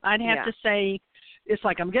have to say, it's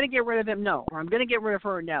like, I'm going to get rid of him, no. Or I'm going to get rid of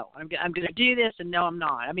her, no. I'm going to do this, and no, I'm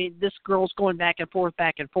not. I mean, this girl's going back and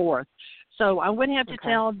forth. So I would have to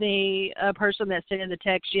tell the person that sent in the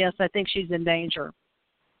text, yes, I think she's in danger.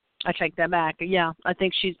 I take that back. Yeah, I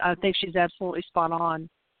think she's absolutely spot on.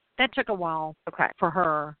 That took a while for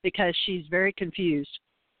her because she's very confused.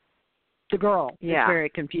 The girl is very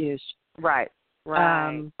confused. Right. Oh,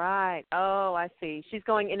 I see. She's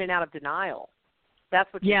going in and out of denial.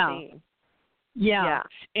 That's what you're seeing. Yeah,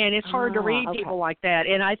 and it's hard to read people like that.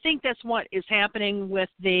 And I think that's what is happening with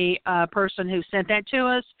the person who sent that to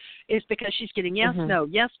us is because she's getting yes, no,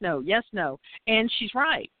 yes, no, yes, no. And she's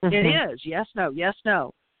right. It is yes, no, yes,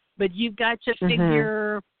 no. But you've got to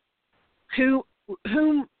figure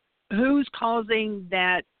who's causing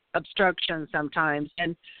that obstruction sometimes.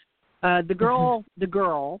 And the girl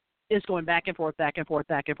is going back and forth.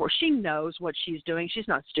 She knows what she's doing. She's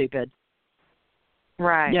not stupid.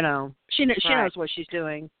 Right. You know, she knows what she's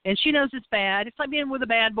doing, and she knows it's bad. It's like being with a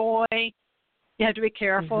bad boy. You have to be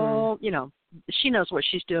careful. You know, she knows what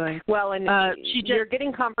she's doing. Well, and you're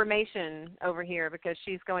getting confirmation over here because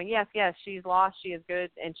she's going, yes, she's lost, she is good,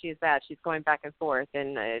 and she is bad. She's going back and forth.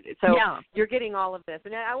 And so you're getting all of this.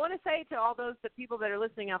 And I want to say to all the people that are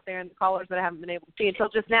listening out there and the callers that I haven't been able to see until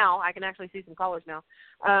just now, I can actually see some callers now.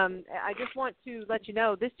 I just want to let you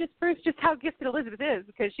know, this just proves just how gifted Elizabeth is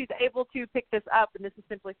because she's able to pick this up, and this is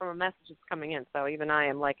simply from a message that's coming in. So even I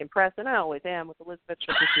am, like, impressed, and I always am with Elizabeth,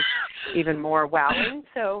 but this is even more wowing.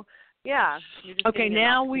 So, yeah. Okay,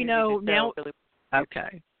 now we know. Now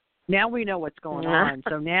we know what's going on.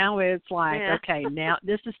 So now it's like, okay, now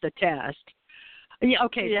this is the test. Yeah.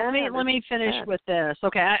 Okay. So let me finish with this.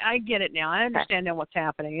 Okay, I get it now. I understand now what's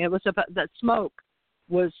happening. It was about that smoke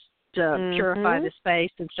was to purify the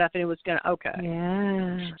space and stuff, and it was going to. Okay.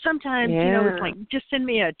 Yeah. Sometimes you know it's like just send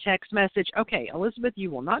me a text message. Okay, Elizabeth, you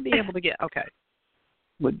will not be able to get. Okay.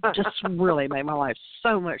 Would just really make my life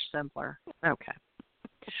so much simpler. Okay.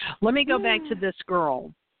 Let me go back to this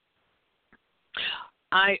girl.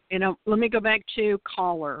 Let me go back to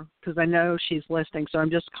caller because I know she's listening, so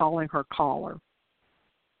I'm just calling her caller.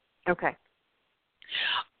 Okay.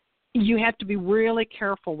 You have to be really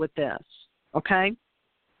careful with this, okay?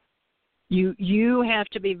 You have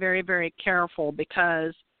to be very, very careful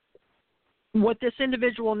because what this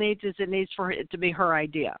individual needs is it needs for it to be her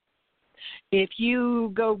idea. If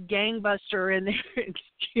you go gangbuster in there,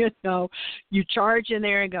 you charge in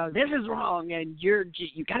there and go, this is wrong, and you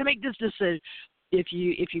got to make this decision. If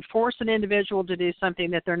you force an individual to do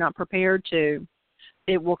something that they're not prepared to,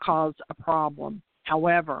 it will cause a problem.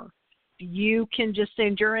 However, you can just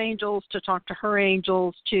send your angels to talk to her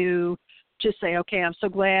angels to just say, okay, I'm so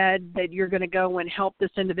glad that you're going to go and help this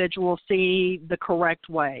individual see the correct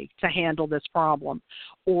way to handle this problem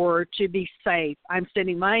or to be safe. I'm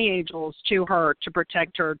sending my angels to her to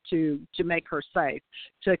protect her, to make her safe,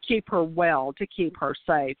 to keep her well, to keep her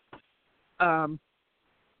safe.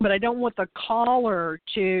 But I don't want the caller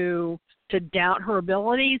to doubt her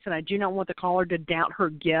abilities, and I do not want the caller to doubt her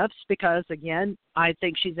gifts because, again, I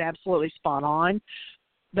think she's absolutely spot on.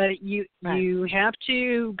 But you have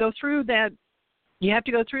to go through that. You have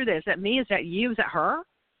to go through that. Is that me? Is that you? Is that her?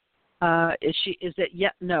 Is it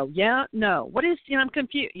yeah? No. Yeah? No. What is, I'm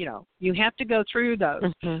confused. You have to go through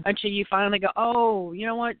those until you finally go, oh, you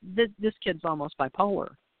know what? This kid's almost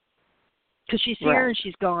bipolar. Because she's here and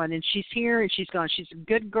she's gone, and she's here and she's gone. She's a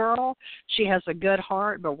good girl. She has a good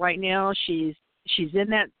heart, but right now she's in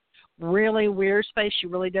that really weird space. She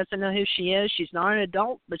really doesn't know who she is. She's not an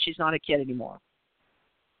adult, but she's not a kid anymore.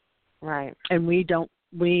 Right. And we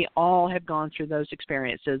all have gone through those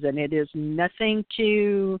experiences, and it is nothing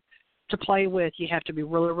to play with. You have to be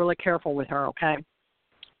really, really careful with her, okay?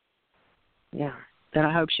 Yeah. Then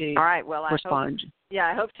I hope she responds.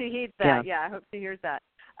 I hope she heeds that. Yeah, I hope she hears that.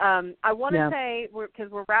 I want to say, because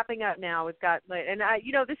we're wrapping up now, we've got, and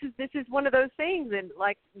this is one of those things, and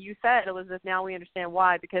like you said, Elizabeth, now we understand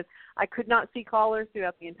why, because I could not see callers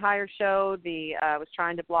throughout the entire show. I was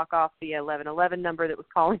trying to block off the 1111 number that was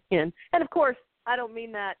calling in, and of course, I don't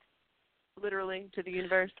mean that literally to the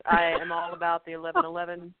universe. I am all about the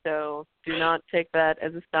 1111, so do not take that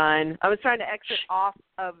as a sign. I was trying to exit off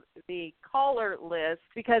of the caller list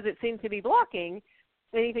because it seemed to be blocking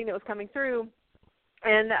anything that was coming through.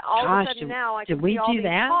 And all of a sudden now I can see all these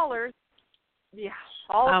callers. Yeah,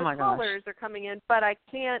 all of the callers are coming in, but I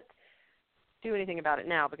can't do anything about it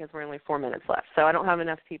now because we're only 4 minutes left. So I don't have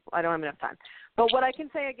enough people. I don't have enough time. But what I can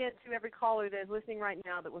say again to every caller that is listening right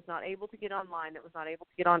now that was not able to get online, that was not able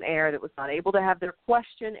to get on air, that was not able to have their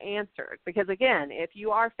question answered, because again, if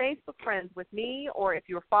you are Facebook friends with me or if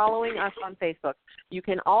you're following us on Facebook, you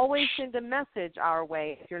can always send a message our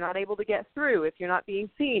way if you're not able to get through, if you're not being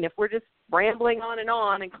seen, if we're just rambling on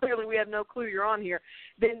and clearly we have no clue you're on here,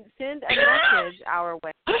 then send a message our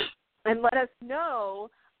way and let us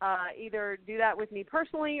know. Either do that with me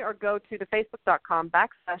personally or go to the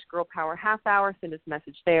facebook.com/Girl Power Half Hour, send us a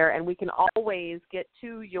message there, and we can always get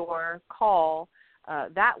to your call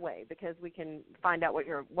that way because we can find out what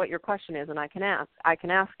your question is, and I can ask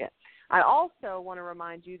it. I also want to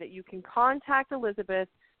remind you that you can contact Elizabeth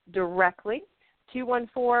directly,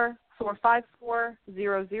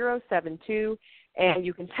 214-454-0072, and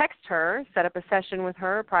you can text her, set up a session with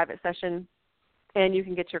her, a private session, and you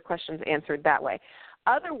can get your questions answered that way.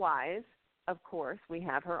 Otherwise, of course, we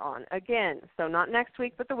have her on again. So not next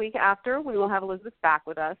week, but the week after, we will have Elizabeth back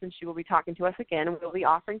with us, and she will be talking to us again, and we'll be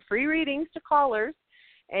offering free readings to callers.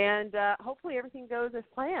 And hopefully everything goes as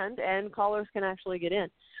planned, and callers can actually get in.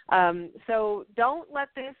 So don't let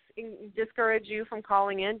this discourage you from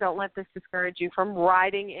calling in. Don't let this discourage you from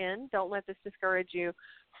writing in. Don't let this discourage you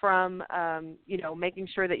from, making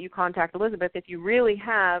sure that you contact Elizabeth. If you really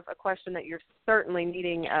have a question that you're certainly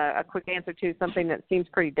needing a quick answer to, something that seems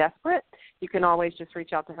pretty desperate, you can always just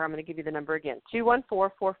reach out to her. I'm going to give you the number again,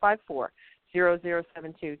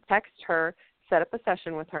 214-454-0072. Text her. Set up a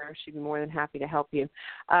session with her. She'd be more than happy to help you.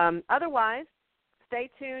 Otherwise, stay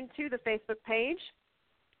tuned to the Facebook page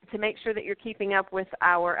to make sure that you're keeping up with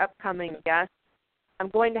our upcoming guests. I'm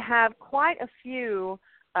going to have quite a few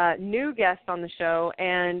new guests on the show,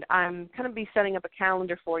 and I'm going to be setting up a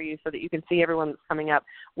calendar for you so that you can see everyone that's coming up.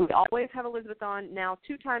 We always have Elizabeth on now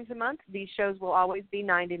 2 times a month. These shows will always be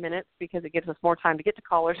 90 minutes because it gives us more time to get to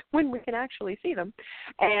callers when we can actually see them.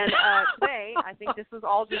 And today, I think this was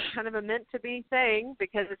all just kind of a meant-to-be thing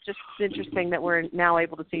because it's just interesting that we're now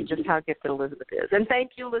able to see just how gifted Elizabeth is. And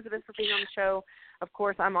thank you, Elizabeth, for being on the show. Of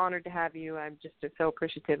course, I'm honored to have you. I'm just so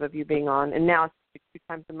appreciative of you being on. And now it's 2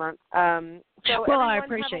 times a month. So I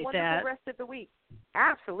appreciate have a wonderful that. Rest of the week.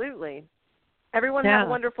 Absolutely. Everyone have a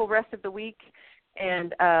wonderful rest of the week.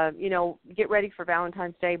 And, get ready for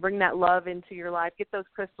Valentine's Day. Bring that love into your life. Get those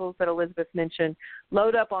crystals that Elizabeth mentioned.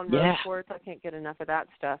 Load up on rose quartz. I can't get enough of that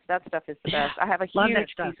stuff. That stuff is the best. I have a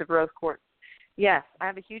huge piece of rose quartz. Yes, I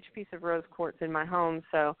have a huge piece of rose quartz in my home.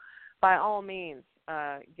 So by all means,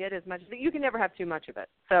 get as much. You can never have too much of it.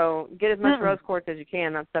 So get as much rose quartz as you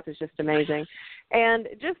can. That stuff is just amazing. And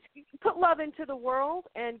just put love into the world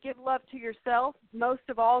and give love to yourself. Most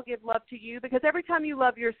of all, give love to you, because every time you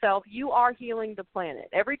love yourself, you are healing the planet.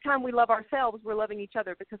 Every time we love ourselves, we're loving each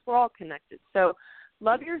other because we're all connected. So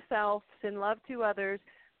love yourself, send love to others.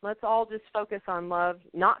 Let's all just focus on love,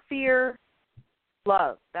 not fear,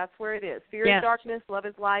 love. That's where it is. Fear is darkness, love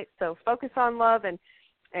is light. So focus on love, and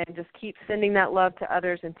and just keep sending that love to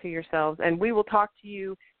others and to yourselves. And we will talk to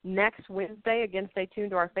you next Wednesday. Again, stay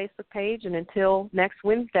tuned to our Facebook page. And until next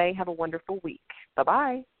Wednesday, have a wonderful week.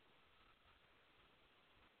 Bye-bye.